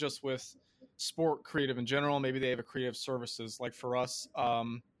relationships, not just with sport creative in general? Maybe they have a creative services. Like for us,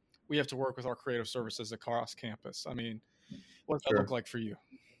 we have to work with our creative services across campus. I mean, what does that look like for you?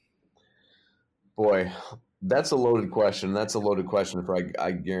 Boy, that's a loaded question. That's a loaded question for,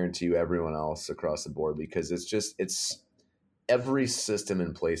 I guarantee you, everyone else across the board, because it's every system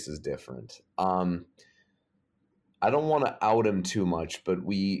in place is different. I don't want to out him too much, but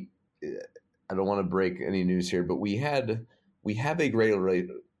I don't want to break any news here, but we have a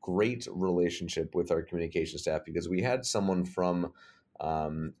great relationship with our communication staff, because we had someone from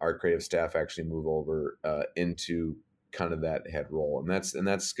our creative staff actually move over into kind of that head role, and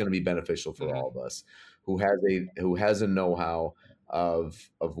that's going to be beneficial for all of us, who has a know-how of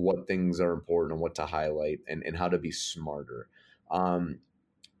what things are important and what to highlight, and how to be smarter.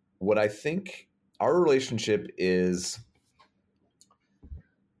 What I think our relationship is,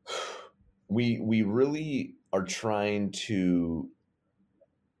 we really are trying to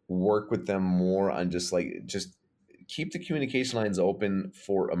work with them more on just keep the communication lines open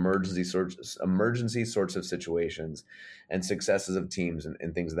for emergency sorts of situations and successes of teams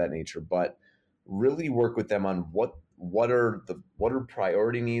and things of that nature, but really work with them on what are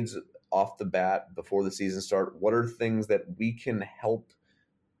priority needs off the bat before the season start. What are things that we can help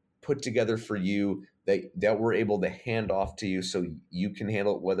put together for you that we're able to hand off to you so you can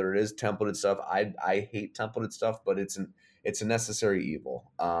handle it, whether it is templated stuff. I hate templated stuff, but it's a necessary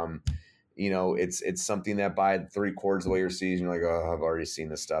evil. It's something that by 3/4 of the way your season, you're like, oh, I've already seen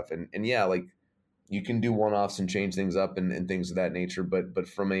this stuff. And yeah, like you can do one-offs and change things up and things of that nature. But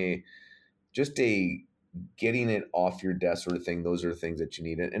from a getting it off your desk sort of thing, those are things that you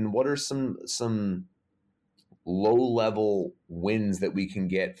need. And what are some low-level wins that we can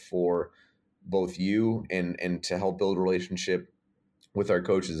get for both you and to help build a relationship with our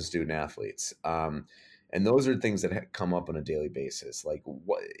coaches and student athletes? And those are things that come up on a daily basis. Like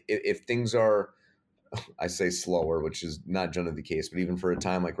what if things are, I say slower, which is not generally the case, but even for a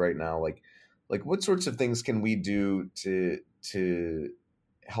time like right now, like what sorts of things can we do to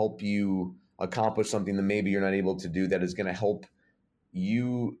help you accomplish something that maybe you're not able to do, that is going to help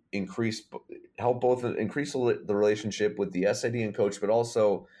you help both increase the relationship with the SID and coach, but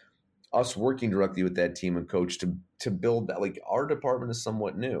also us working directly with that team and coach to build that. Like our department is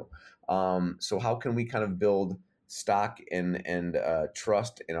somewhat new. So how can we kind of build stock and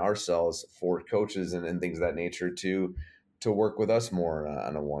trust in ourselves for coaches and things of that nature to work with us more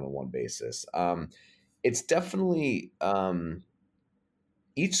on a one-on-one basis? It's definitely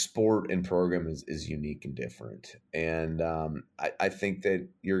each sport and program is unique and different. And I think that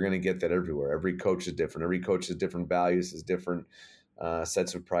you're going to get that everywhere. Every coach is different. Every coach has different values, has different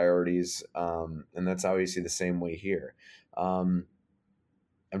sets of priorities. And that's obviously the same way here.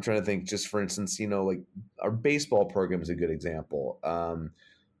 I'm trying to think, just for instance, like our baseball program is a good example.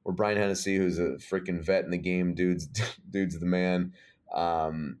 Where Brian Hennessy, who's a freaking vet in the game, dude's the man.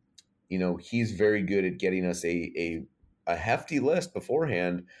 He's very good at getting us a hefty list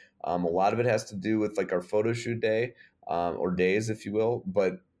beforehand. A lot of it has to do with like our photo shoot day, or days, if you will,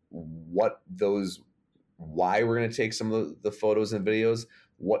 but why we're going to take some of the photos and videos,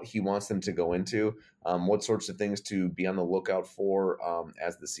 what he wants them to go into, what sorts of things to be on the lookout for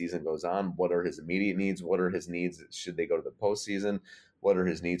as the season goes on. What are his immediate needs? What are his needs should they go to the postseason? What are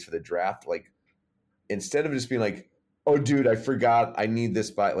his needs for the draft? Like, instead of just being like, oh dude, I forgot I need this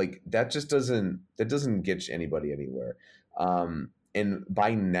by, like, that doesn't get anybody anywhere. And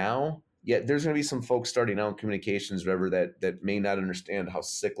by now, yeah, there's going to be some folks starting out in communications, whatever, that may not understand how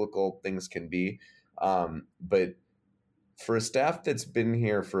cyclical things can be. But for a staff that's been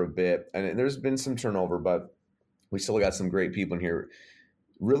here for a bit, and there's been some turnover, but we still got some great people in here,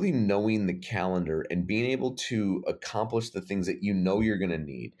 really knowing the calendar and being able to accomplish the things that you know you're going to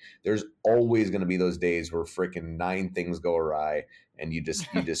need. There's always going to be those days where freaking 9 things go awry, and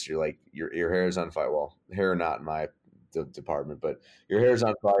you're like, your hair is on fire. Well, hair not in my department, but your hair's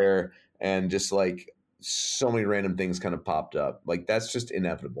on fire, and just like so many random things kind of popped up. Like, that's just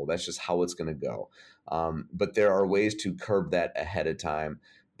inevitable. That's just how it's going to go. But there are ways to curb that ahead of time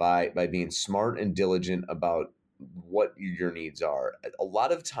by being smart and diligent about what your needs are. A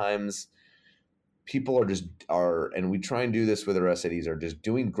lot of times people and we try and do this with our SADs, are just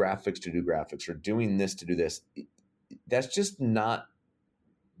doing graphics to do graphics, or doing this to do this. That is just not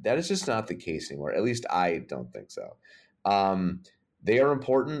the case anymore. At least I don't think so. They are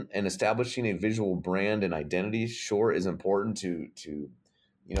important, and establishing a visual brand and identity sure is important to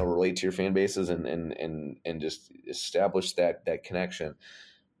relate to your fan bases and just establish that connection.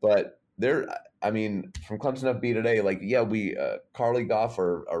 But from Clemson FB today, like, yeah, we Carly Goff,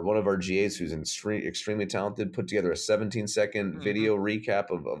 are one of our GAs who's extremely talented, put together a 17-second video recap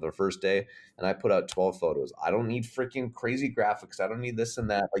of their first day, and I put out 12 photos. I don't need freaking crazy graphics. I don't need this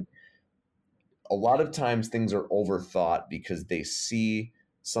and that. Like, a lot of times things are overthought because they see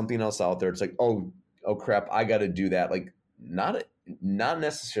something else out there. It's like, oh crap, I got to do that. Like, not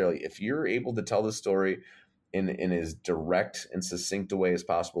necessarily. If you're able to tell the story in as direct and succinct a way as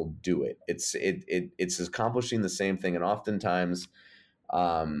possible, do it. It's accomplishing the same thing. And oftentimes,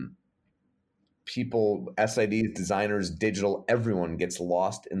 people, SIDs, designers, digital, everyone gets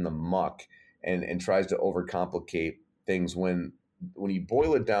lost in the muck and tries to overcomplicate things. When you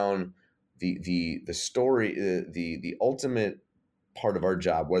boil it down, the story, the ultimate part of our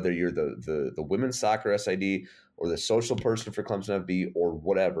job, whether you're the women's soccer SID or the social person for Clemson FB or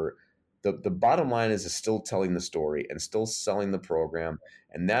whatever, the bottom line is still telling the story and still selling the program,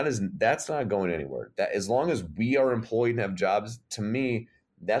 and that's not going anywhere. That, as long as we are employed and have jobs, to me,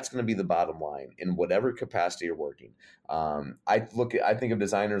 that's going to be the bottom line in whatever capacity you're working. I think of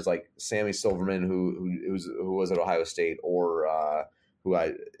designers like Sammy Silverman, who was at Ohio State, or who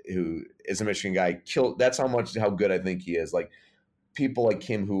is a Michigan guy. That's how good I think he is. Like, people like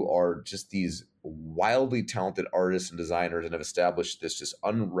him who are just these wildly talented artists and designers and have established this just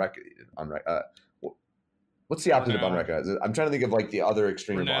what's the opposite of unrecognized? I'm trying to think of like the other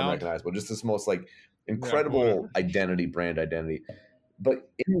extreme of unrecognizable, just this most like incredible brand identity. But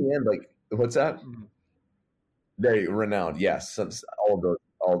in the end, like, what's that? Very renowned, yes, all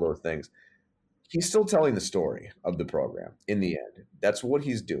those things. He's still telling the story of the program in the end. That's what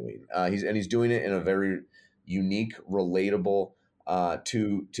he's doing. He's doing it in a very unique, relatable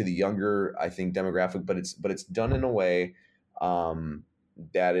to the younger, I think, demographic. But it's done in a way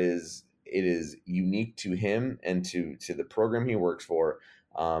that is unique to him and to the program he works for.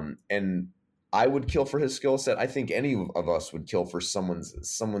 And I would kill for his skill set. I think any of us would kill for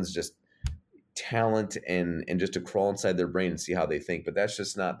someone's just talent and just to crawl inside their brain and see how they think. But that's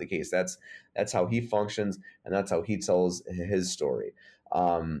just not the case. That's how he functions, and that's how he tells his story.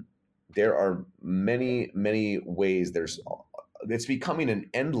 There are many ways. It's becoming an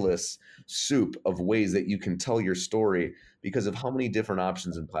endless soup of ways that you can tell your story because of how many different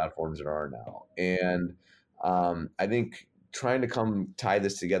options and platforms there are now. And I think trying to tie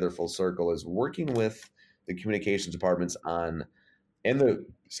this together full circle is working with the communications departments and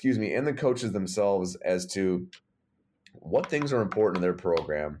the coaches themselves as to what things are important in their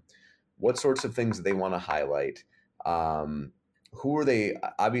program, what sorts of things they want to highlight. Who are they?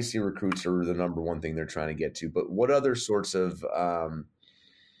 Obviously, recruits are the number one thing they're trying to get to, but what other sorts of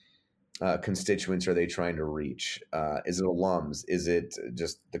constituents are they trying to reach? Is it alums? Is it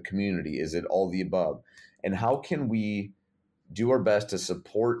just the community? Is it all the above? And how can we do our best to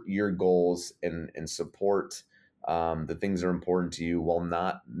support your goals and support the things that are important to you while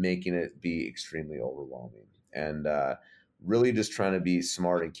not making it be extremely overwhelming? And really just trying to be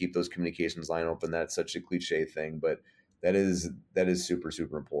smart and keep those communications line open. That's such a cliche thing, but that is super,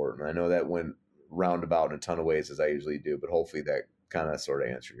 super important. I know that went roundabout in a ton of ways, as I usually do, but hopefully that kind of sort of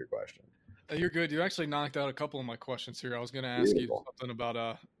answered your question. You're good. You actually knocked out a couple of my questions here. I was going to ask you something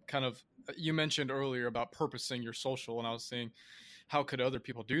about you mentioned earlier about purposing your social, and I was saying, how could other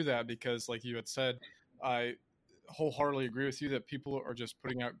people do that? Because like you had said, I wholeheartedly agree with you that people are just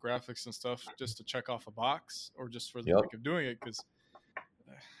putting out graphics and stuff just to check off a box or just for the Yep. sake of doing it. Because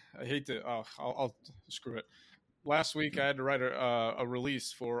I hate to, I'll screw it. Last week I had to write a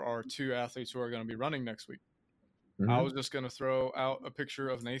release for our two athletes who are going to be running next week. I Mm-hmm. was just going to throw out a picture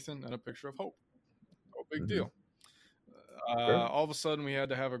of Nathan and a picture of Hope. No big Mm-hmm. deal. Sure. All of a sudden we had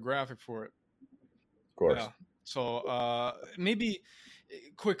to have a graphic for it. Of course. Yeah. So maybe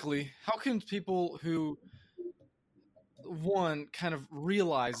quickly, how can people who one kind of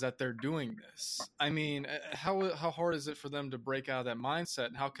realize that they're doing this? I mean, how hard is it for them to break out of that mindset,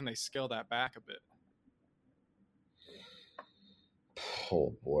 and how can they scale that back a bit?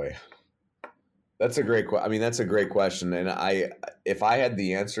 Oh boy. That's a great I mean, that's a great question. And if I had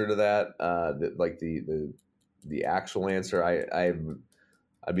the answer to that, like the actual answer,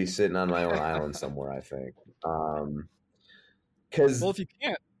 I'd be sitting on my own island somewhere, I think. Because Well, if you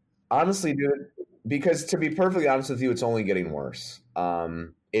can't, honestly, dude, because to be perfectly honest with you, it's only getting worse.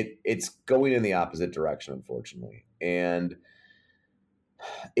 It's going in the opposite direction, unfortunately, and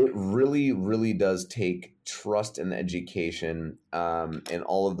it really, really does take trust and education, and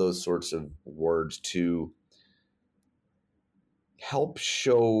all of those sorts of words to help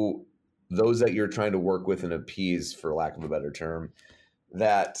show those that you're trying to work with and appease, for lack of a better term,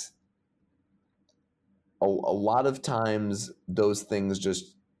 that a lot of times those things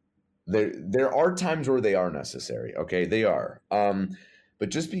just there are times where they are necessary. Okay, they are. But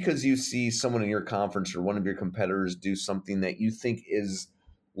just because you see someone in your conference or one of your competitors do something that you think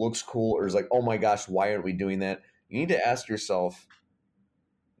looks cool or is like, oh my gosh, why aren't we doing that? You need to ask yourself,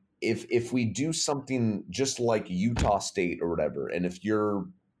 if we do something just like Utah State or whatever, and if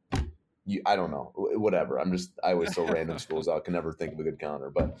I don't know, whatever. I always throw random schools out. Can never think of a good counter,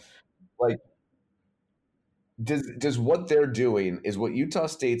 but like, does what they're doing is what Utah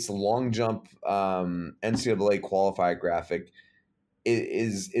State's long jump NCAA qualifier graphic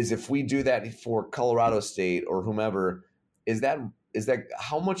is if we do that for Colorado State or whomever, is that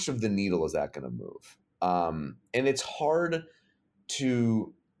how much of the needle is that going to move? And it's hard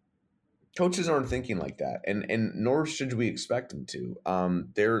to coaches aren't thinking like that, and nor should we expect them to.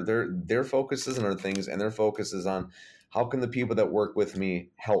 Their focus is on other things, and their focus is on how can the people that work with me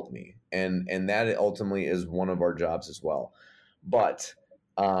help me, and that ultimately is one of our jobs as well. But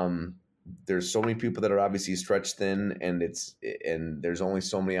there's so many people that are obviously stretched thin, and there's only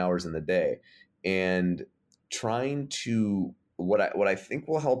so many hours in the day, and trying to what I think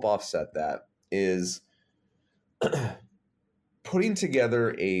will help offset that is putting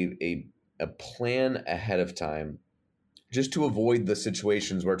together a plan ahead of time, just to avoid the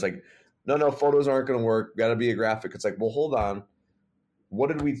situations where it's like, no, photos aren't going to work. Got to be a graphic. It's like, well, hold on. What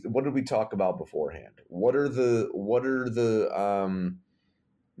did we talk about beforehand? What are the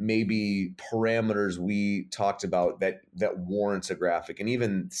maybe parameters we talked about that warrants a graphic? And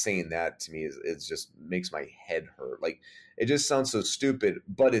even saying that to me is just makes my head hurt. Like, it just sounds so stupid,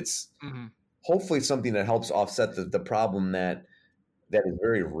 but it's hopefully something that helps offset the problem that is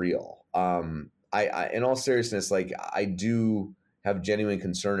very real. I in all seriousness, like, I do have genuine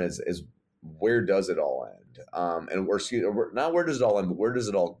concern as where does it all end? And not where does it all end, but where does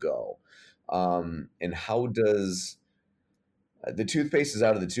it all go? And how does the toothpaste is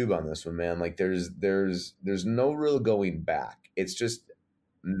out of the tube on this one, man? Like, there's no real going back.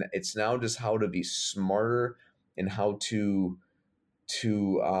 It's now just how to be smarter and how to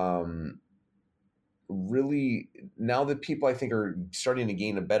really, now that people I think are starting to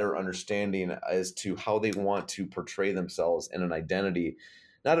gain a better understanding as to how they want to portray themselves and an identity.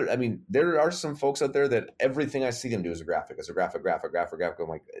 I mean, there are some folks out there that everything I see them do is a graphic. It's a graphic. I'm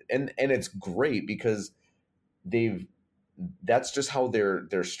like, and it's great because that's just how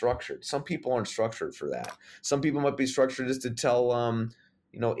they're structured. Some people aren't structured for that. Some people might be structured just to tell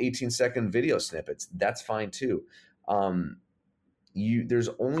 18-second video snippets. That's fine too. There's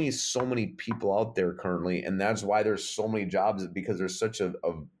only so many people out there currently, and that's why there's so many jobs, because there's such a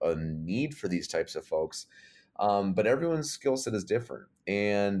need for these types of folks. But everyone's skill set is different,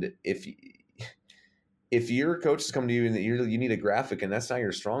 and if your coach is coming to you and you need a graphic and that's not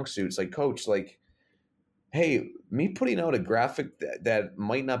your strong suit, it's like, coach, like, hey, me putting out a graphic that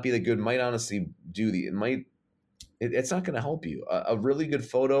might not be that good, might honestly it's not going to help you. A really good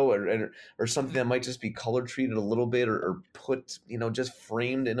photo or something that might just be color treated a little bit or put, just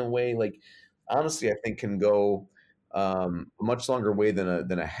framed in a way, like, honestly, I think can go a much longer way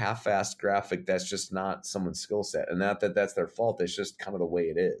than a half-assed graphic that's just not someone's skill set. And not that that's their fault. It's just kind of the way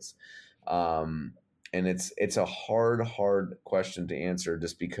it is. And it's a hard question to answer,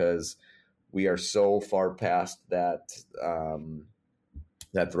 just because we are so far past that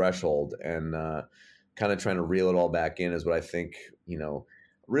that threshold, and kind of trying to reel it all back in is what I think.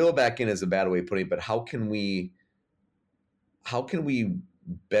 Reel it back in is a bad way of putting it, but how can we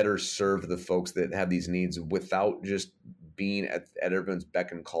better serve the folks that have these needs without just being at everyone's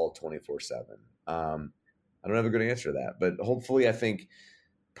beck and call 24/7? I don't have a good answer to that, but hopefully, I think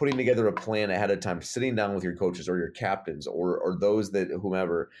putting together a plan ahead of time, sitting down with your coaches or your captains or those that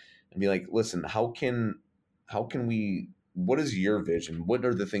whomever, and be like, listen, how can we? What is your vision? What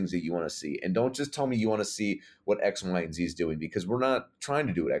are the things that you want to see? And don't just tell me you want to see what X, Y, and Z is doing, because we're not trying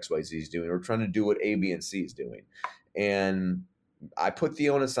to do what X, Y, Z is doing. We're trying to do what A, B, and C is doing. And I put the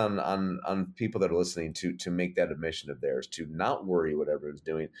onus on people that are listening to make that admission of theirs, to not worry what everyone's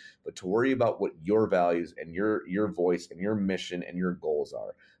doing, but to worry about what your values and your voice and your mission and your goals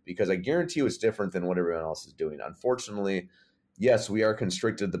are. Because I guarantee you it's different than what everyone else is doing. Unfortunately, yes, we are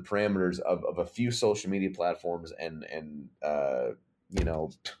constricted the parameters of a few social media platforms and the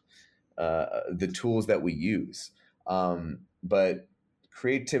tools that we use. But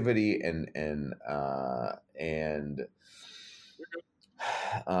creativity and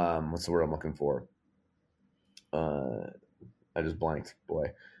what's the word I'm looking for? I just blanked,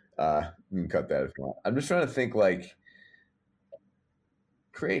 boy. You can cut that if you want. I'm just trying to think, like,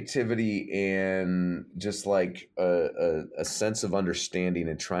 creativity and just like a sense of understanding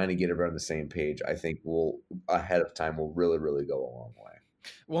and trying to get everyone on the same page, I think will ahead of time will really, really go a long way.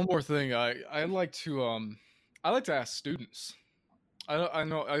 One more thing, I like to ask students. I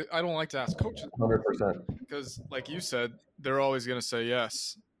know I don't like to ask coaches 100%. because, like you said, they're always going to say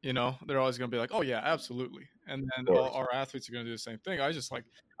yes. They're always going to be like, "Oh yeah, absolutely," and then all our athletes are going to do the same thing. I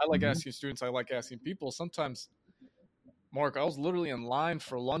like asking students. I like asking people. Sometimes, Mark, I was literally in line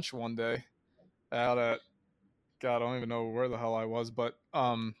for lunch one day out at, God, I don't even know where the hell I was, but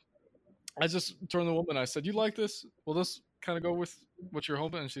I just turned to the woman. I said, "You like this? Will this kind of go with what you're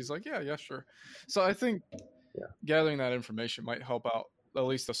hoping?" And she's like, "Yeah, sure." So I think gathering that information might help out at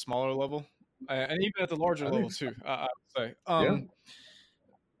least the smaller level, and even at the larger level too. I would say.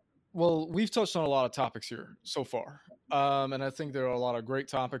 Well, we've touched on a lot of topics here so far, and I think there are a lot of great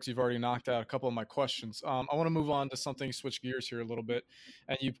topics. You've already knocked out a couple of my questions. I want to move on to something, switch gears here a little bit,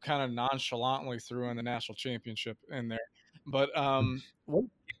 and you kind of nonchalantly threw in the national championship in there. But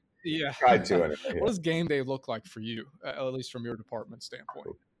yeah, Tried to anyway, yeah. What does game day look like for you, at least from your department standpoint?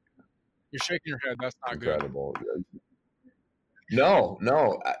 You're shaking your head. That's not incredible. Good. No,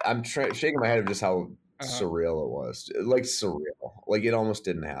 I'm shaking my head of just how surreal it was. Like surreal. Like it almost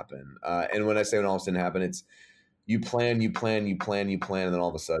didn't happen. And when I say it almost didn't happen, it's you plan, and then all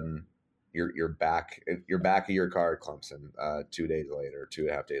of a sudden you're back at your car at Clemson 2 days later,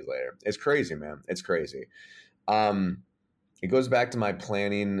 2.5 days later. It's crazy, man. It's crazy. It goes back to my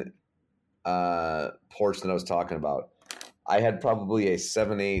planning portion that I was talking about. I had probably a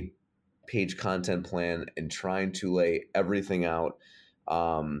 7-8 page content plan and trying to lay everything out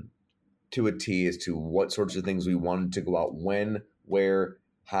to a T as to what sorts of things we wanted to go out, when, where,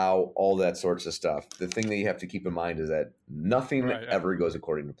 how, all that sorts of stuff. The thing that you have to keep in mind is that nothing ever goes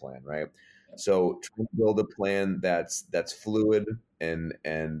according to plan, right? So try to build a plan that's fluid and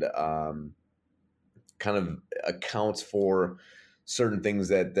kind of accounts for certain things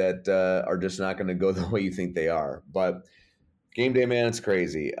that are just not going to go the way you think they are. But game day, man, it's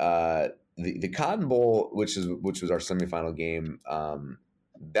crazy. The Cotton Bowl, which was our semifinal game,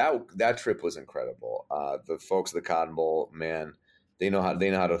 that trip was incredible. The folks at the Cotton Bowl, man, they know how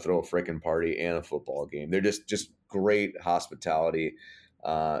to throw a freaking party and a football game. They're just great hospitality,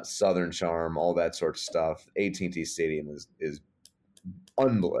 Southern charm, all that sort of stuff. AT&T Stadium is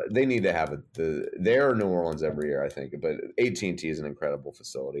unbelievable. They need to have it. They're in New Orleans every year, I think, but AT&T is an incredible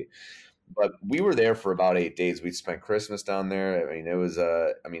facility. But we were there for about 8 days. We spent Christmas down there. I mean, it was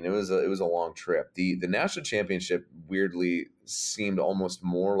a long trip. The national championship weirdly seemed almost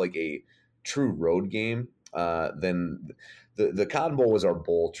more like a true road game than the Cotton Bowl was our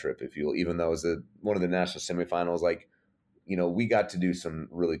bowl trip, if you will. Even though it was one of the national semifinals, like, we got to do some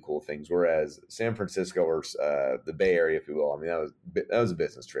really cool things. Whereas San Francisco or the Bay Area, if you will, I mean, that was a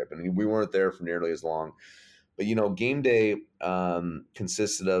business trip, and we weren't there for nearly as long. But game day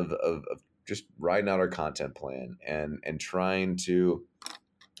consisted of just writing out our content plan and trying to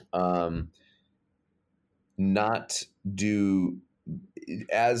not do,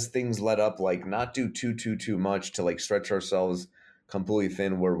 as things let up, like not do too much to like stretch ourselves completely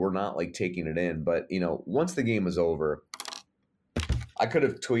thin where we're not like taking it in. But once the game was over, I could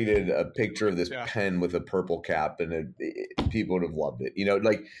have tweeted a picture of this pen with a purple cap, and people would have loved it.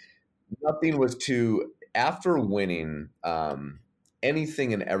 Like nothing was too. After winning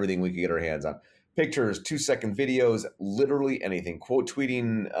anything and everything we could get our hands on, pictures, 2-second videos, literally anything. Quote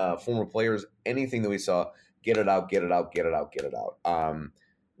tweeting former players, anything that we saw, get it out, get it out, get it out, get it out.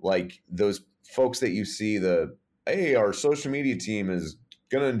 Like those folks that you see, hey, our social media team is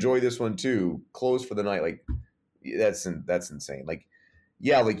gonna enjoy this one too. Close for the night, like that's insane. Like,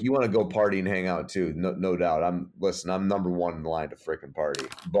 yeah, like you want to go party and hang out too, no doubt. I'm number one in line to freaking party,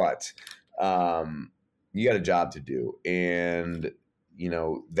 but you got a job to do, and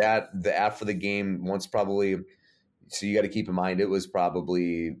after the game, once probably, so you got to keep in mind it was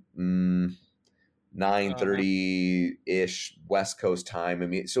probably 9:30 ish West Coast time. I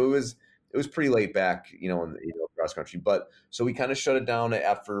mean, so it was pretty late back, cross country. But so we kind of shut it down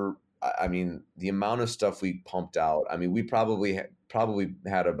after. I mean, the amount of stuff we pumped out. I mean, we probably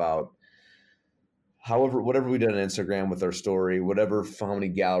had about whatever we did on Instagram with our story, how many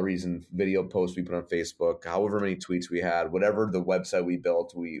galleries and video posts we put on Facebook, however many tweets we had, whatever the website we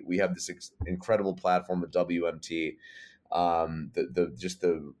built, we have this incredible platform at WMT. Just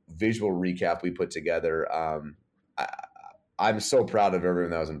the visual recap we put together. I'm so proud of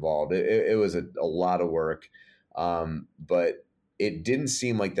everyone that was involved. It was a lot of work, but it didn't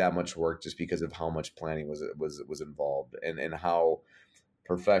seem like that much work just because of how much planning was involved and how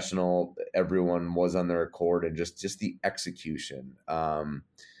professional everyone was on their accord, and just the execution.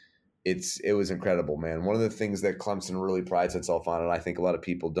 It was incredible, man. One of the things that Clemson really prides itself on, and I think a lot of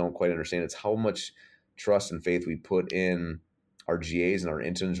people don't quite understand, it's how much trust and faith we put in our GAs and our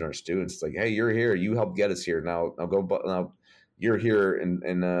interns and our students. It's like, hey, you're here, you helped get us here. Now you're here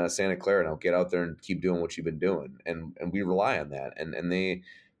in Santa Clara. Now get out there and keep doing what you've been doing. And we rely on that. And they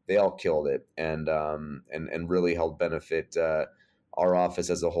all killed it and really helped benefit our office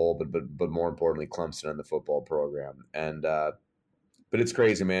as a whole, but more importantly, Clemson and the football program. And but it's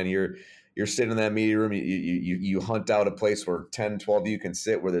crazy, man. You're sitting in that meeting room. You hunt out a place where 10, 12 of you can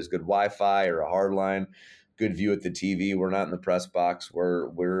sit, where there's good Wi-Fi or a hard line, good view at the TV. We're not in the press box. We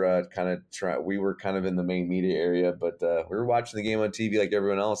were kind of in the main media area, but we were watching the game on TV like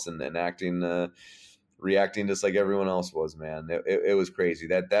everyone else and reacting just like everyone else was, man. It was crazy.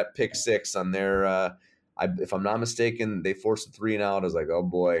 That pick six on their if I'm not mistaken, they forced a 3 and out. I was like, oh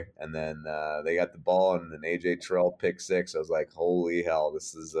boy. And then they got the ball and then AJ Terrell pick six. I was like, holy hell,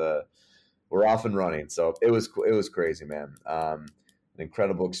 this is we're off and running. So it was crazy, man. An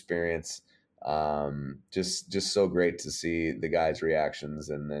incredible experience. Just so great to see the guys' reactions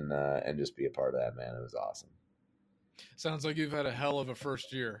and just be a part of that, man. It was awesome. Sounds like you've had a hell of a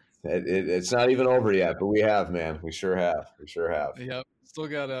first year. It's not even over yet, but we have, man. We sure have. Yep. Still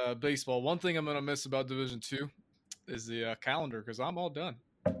got baseball. One thing I'm going to miss about Division II is the calendar, because I'm all done.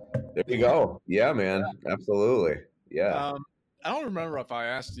 There you go. Yeah, man. Absolutely. Yeah. I don't remember if I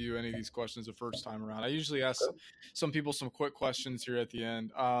asked you any of these questions the first time around. I usually ask some people some quick questions here at the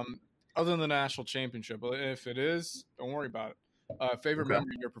end. Other than the national championship, if it is, don't worry about it. Favorite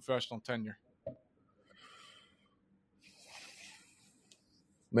memory of your professional tenure?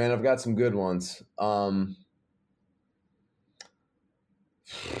 Man, I've got some good ones.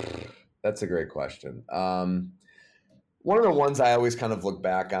 That's a great question. One of the ones I always kind of look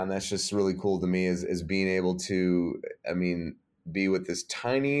back on that's just really cool to me is being able to, be with this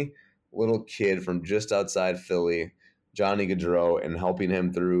tiny little kid from just outside Philly, Johnny Gaudreau, and helping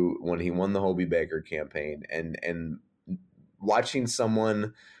him through when he won the Hobie Baker campaign and watching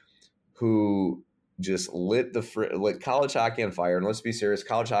someone who just lit college hockey on fire. And let's be serious,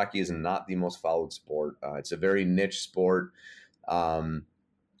 college hockey is not the most followed sport. It's a very niche sport,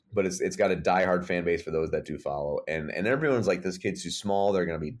 but it's got a diehard fan base for those that do follow. And everyone's like, this kid's too small. They're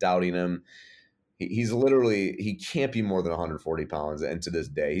going to be doubting him. He can't be more than 140 pounds. And to this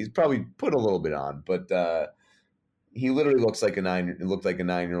day, he's probably put a little bit on, but he literally looked like a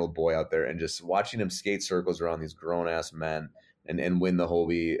 9-year-old boy out there. And just watching him skate circles around these grown ass men and win the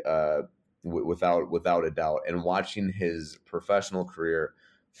Hobie without a doubt, and watching his professional career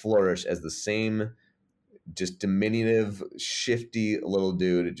flourish as the same just diminutive, shifty little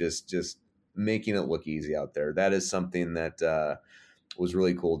dude, just making it look easy out there. That is something that was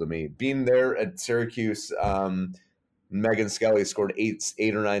really cool to me. Being there at Syracuse, Megan Skelly scored 8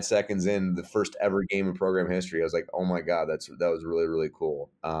 or 9 seconds in the first ever game in program history. I was like, oh my God, that was really, really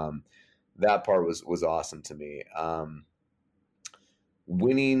cool. That part was awesome to me.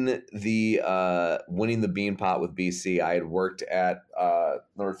 Winning the Bean Pot with BC. I had worked at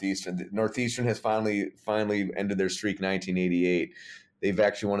Northeastern. Northeastern has finally ended their streak 1988. They've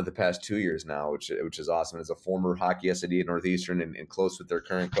actually won it the past 2 years now, which is awesome. As a former hockey SID at Northeastern and close with their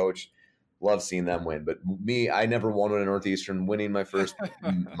current coach, love seeing them win. But me, I never won at Northeastern. Winning my first,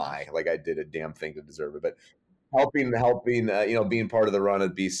 I did a damn thing to deserve it. But helping, being part of the run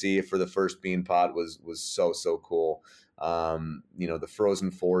at BC for the first Bean Pod was so cool. The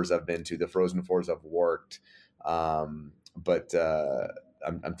Frozen Fours I've been to, the Frozen Fours I've worked. But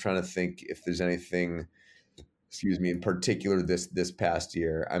I'm trying to think if there's anything, in particular this past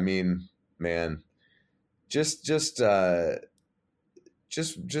year. I mean, man, just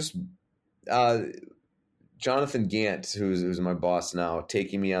Jonathan Gant, who's my boss now,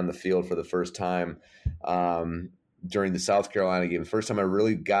 taking me on the field for the first time during the South Carolina game. The first time I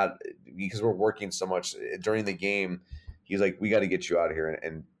really got, because we're working so much during the game, he's like, we got to get you out of here,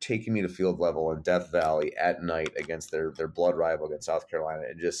 and taking me to field level in Death Valley at night against their blood rival against South Carolina,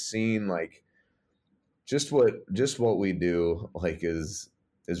 and just seeing like just what we do like is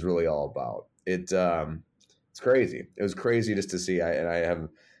really all about it. It's crazy. It was crazy just to see. I have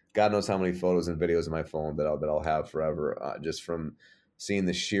God knows how many photos and videos on my phone that I'll have forever, just from seeing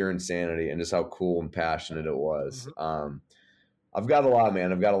the sheer insanity and just how cool and passionate it was. Mm-hmm. I've got a lot,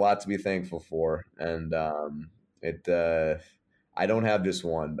 man. I've got a lot to be thankful for, and I don't have just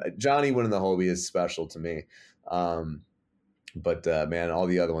one. Johnny winning the Hobie is special to me, but man, all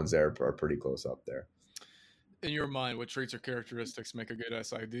the other ones there are pretty close up there. In your mind, what traits or characteristics make a good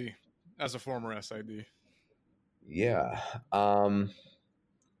SID as a former SID? Yeah.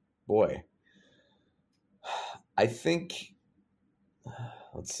 Boy, I think,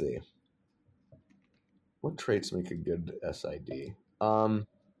 let's see. What traits make a good SID?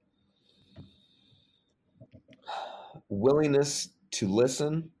 Willingness to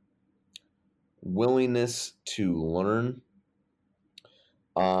listen, willingness to learn,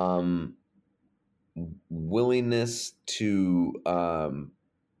 willingness to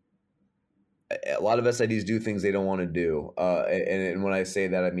a lot of SIDs do things they don't want to do, and when I say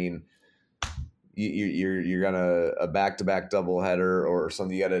that, I mean you're gonna a back-to-back doubleheader or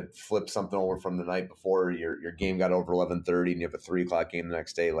something. You got to flip something over from the night before. Your game got over 11:30, and you have a 3:00 game the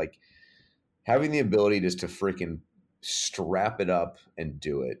next day. Like having the ability just to freaking strap it up and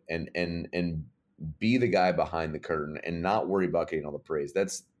do it, and be the guy behind the curtain and not worry about getting all the praise.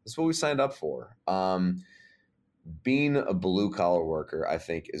 That's what we signed up for. Being a blue collar worker, I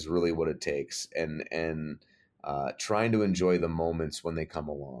think, is really what it takes, and trying to enjoy the moments when they come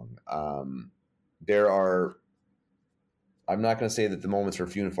along. I'm not going to say that the moments are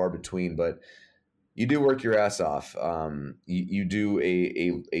few and far between, but you do work your ass off. You do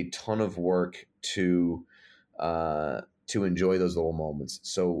a ton of work to enjoy those little moments.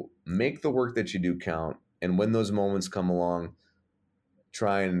 So make the work that you do count, and when those moments come along,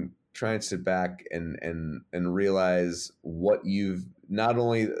 try and sit back and realize what you've, not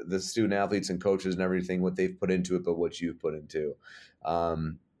only the student athletes and coaches and everything, what they've put into it, but what you've put into,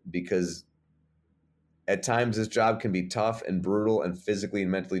 because at times this job can be tough and brutal and physically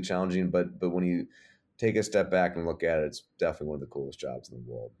and mentally challenging, but when you take a step back and look at it, it's definitely one of the coolest jobs in the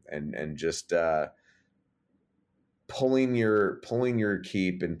world. And just pulling your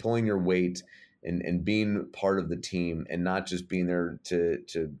keep and pulling your weight and being part of the team, and not just being there to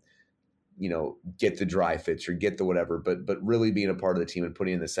get the dry fits or get the whatever, but really being a part of the team and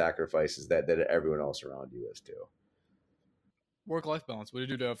putting in the sacrifices that everyone else around you is too. Work-life balance. What do you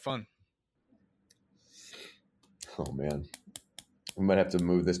do to have fun? Oh man, we might have to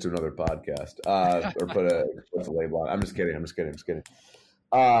move this to another podcast, or put a label on. I'm just kidding.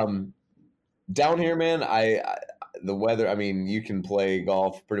 Down here, man, the weather. I mean, you can play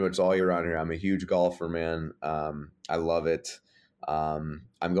golf pretty much all year round here. I'm a huge golfer, man. I love it. I'm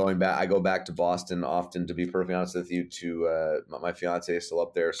going back. I go back to Boston often, to be perfectly honest with you. My fiance is still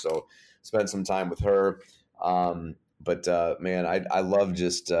up there, so spend some time with her. But man, I love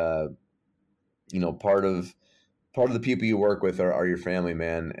just part of the people you work with are your family,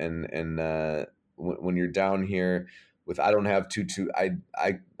 man. And when you're down here I don't have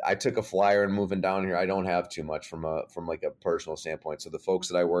I took a flyer and moving down here. I don't have too much from like a personal standpoint. So the folks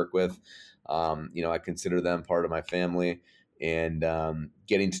that I work with, I consider them part of my family, and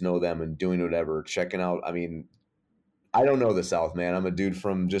getting to know them and doing whatever, checking out. I mean, I don't know the South, man. I'm a dude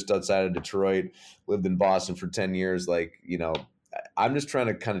from just outside of Detroit, lived in Boston for 10 years. Like, I'm just trying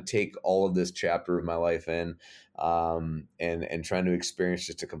to kind of take all of this chapter of my life in, and trying to experience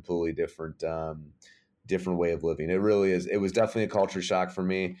just a completely different way of living. It really is. It was definitely a culture shock for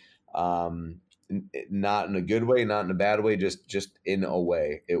me. Not in a good way, not in a bad way, just in a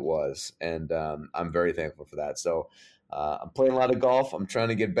way it was. And I'm very thankful for that. So I'm playing a lot of golf. I'm trying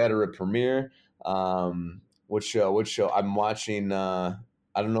to get better at Premiere. What show? I'm watching. I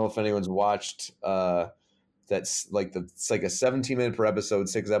don't know if anyone's watched. That's it's like a 17-minute per episode,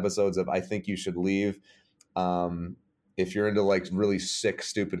 6 episodes of I Think You Should Leave. If you're into like really sick,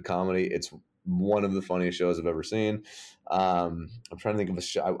 stupid comedy, one of the funniest shows I've ever seen. I'm trying to think of a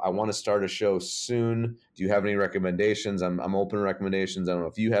show. I want to start a show soon. Do you have any recommendations? I'm open to recommendations. I don't know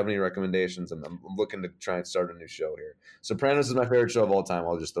if you have any recommendations. I'm looking to try and start a new show here. Sopranos is my favorite show of all time.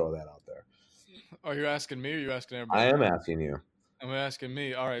 I'll just throw that out there. Are you asking me or are you asking everybody? I am asking you. I'm asking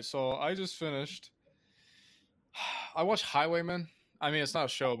me. All right, so I just finished. I watched Highwaymen. I mean, it's not a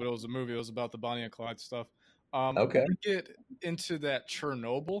show, but it was a movie. It was about the Bonnie and Clyde stuff. Okay. We get into that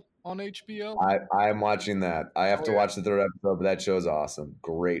Chernobyl on HBO. I'm watching that. I have to watch the third episode, but that show is awesome.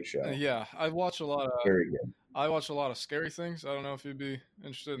 Great show. Yeah, I watch a lot of. Very good. I watch a lot of scary things. I don't know if you'd be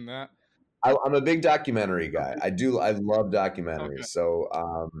interested in that. I'm a big documentary guy. I love documentaries. Okay. So,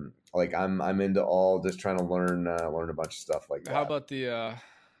 like I'm into all just trying to learn a bunch of stuff like that. How about the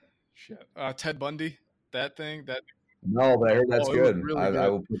Ted Bundy? That thing? No, but I heard that's good. Really I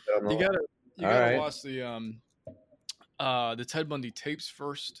will put that on. You gotta watch the Ted Bundy tapes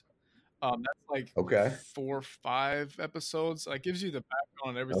first. That's like 4 or 5 episodes. It gives you the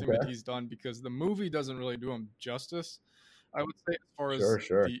background on everything that he's done because the movie doesn't really do him justice. I would say as far as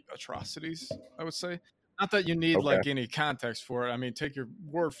the atrocities, I would say. Not that you need like any context for it. I mean, take your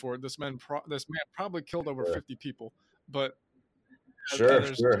word for it. This man probably killed over 50 people, but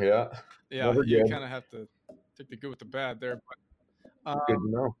yeah. Yeah, you kind of have to take the good with the bad there. But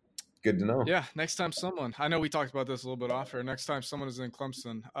Good to know. Yeah, next time someone, I know we talked about this a little bit off here. Next time someone is in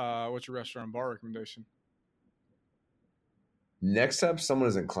Clemson, what's your restaurant and bar recommendation? Next time someone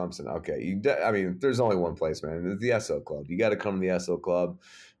is in Clemson, okay. I mean, there's only one place, man. It's the SO Club. You got to come to the SO Club.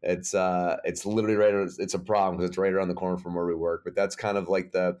 It's literally right. It's a problem because it's right around the corner from where we work. But that's kind of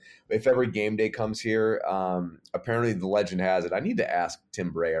like if every game day comes here. Apparently, the legend has it. I need to ask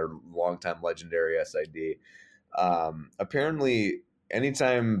Tim Bray, our longtime legendary SID. Apparently,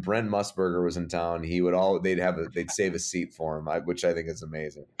 anytime Brent Musburger was in town, they'd save a seat for him, which I think is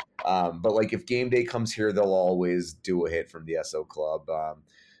amazing. But like if game day comes here, they'll always do a hit from the SO Club.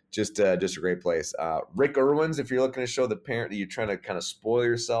 Just a great place. Rick Irwin's, if you're looking to show the parent that you're trying to kind of spoil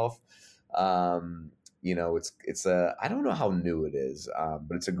yourself, it's I don't know how new it is,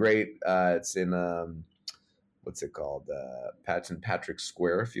 but it's a great. It's in what's it called? Patrick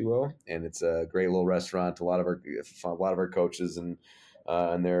Square, if you will, and it's a great little restaurant. A lot of our coaches and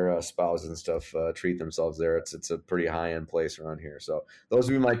their spouses and stuff treat themselves there. It's a pretty high end place around here. So those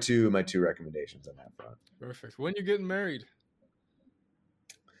would be my two recommendations on that front. Perfect. When you getting married?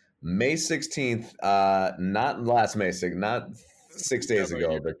 May 16th. Not last May 6th, not 6 days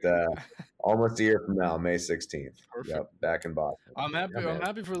ago, but almost a year from now, May 16th. Perfect. Yep, back in Boston. I'm happy. Yeah, I'm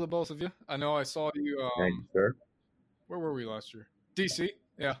happy for the both of you. I know I saw you. Thank you, sir. Where were we last year? DC.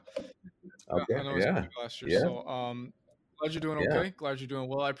 Yeah. Okay. I know I saw you last year. Yeah. So glad you're doing okay. Glad you're doing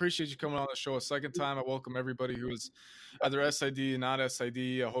well. I appreciate you coming on the show a second time. I welcome everybody who is either SID, not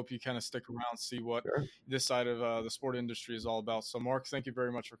SID. I hope you kind of stick around, see what this side of the sport industry is all about. So, Mark, thank you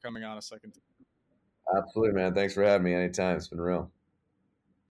very much for coming on a second time. Absolutely, man. Thanks for having me anytime. It's been real.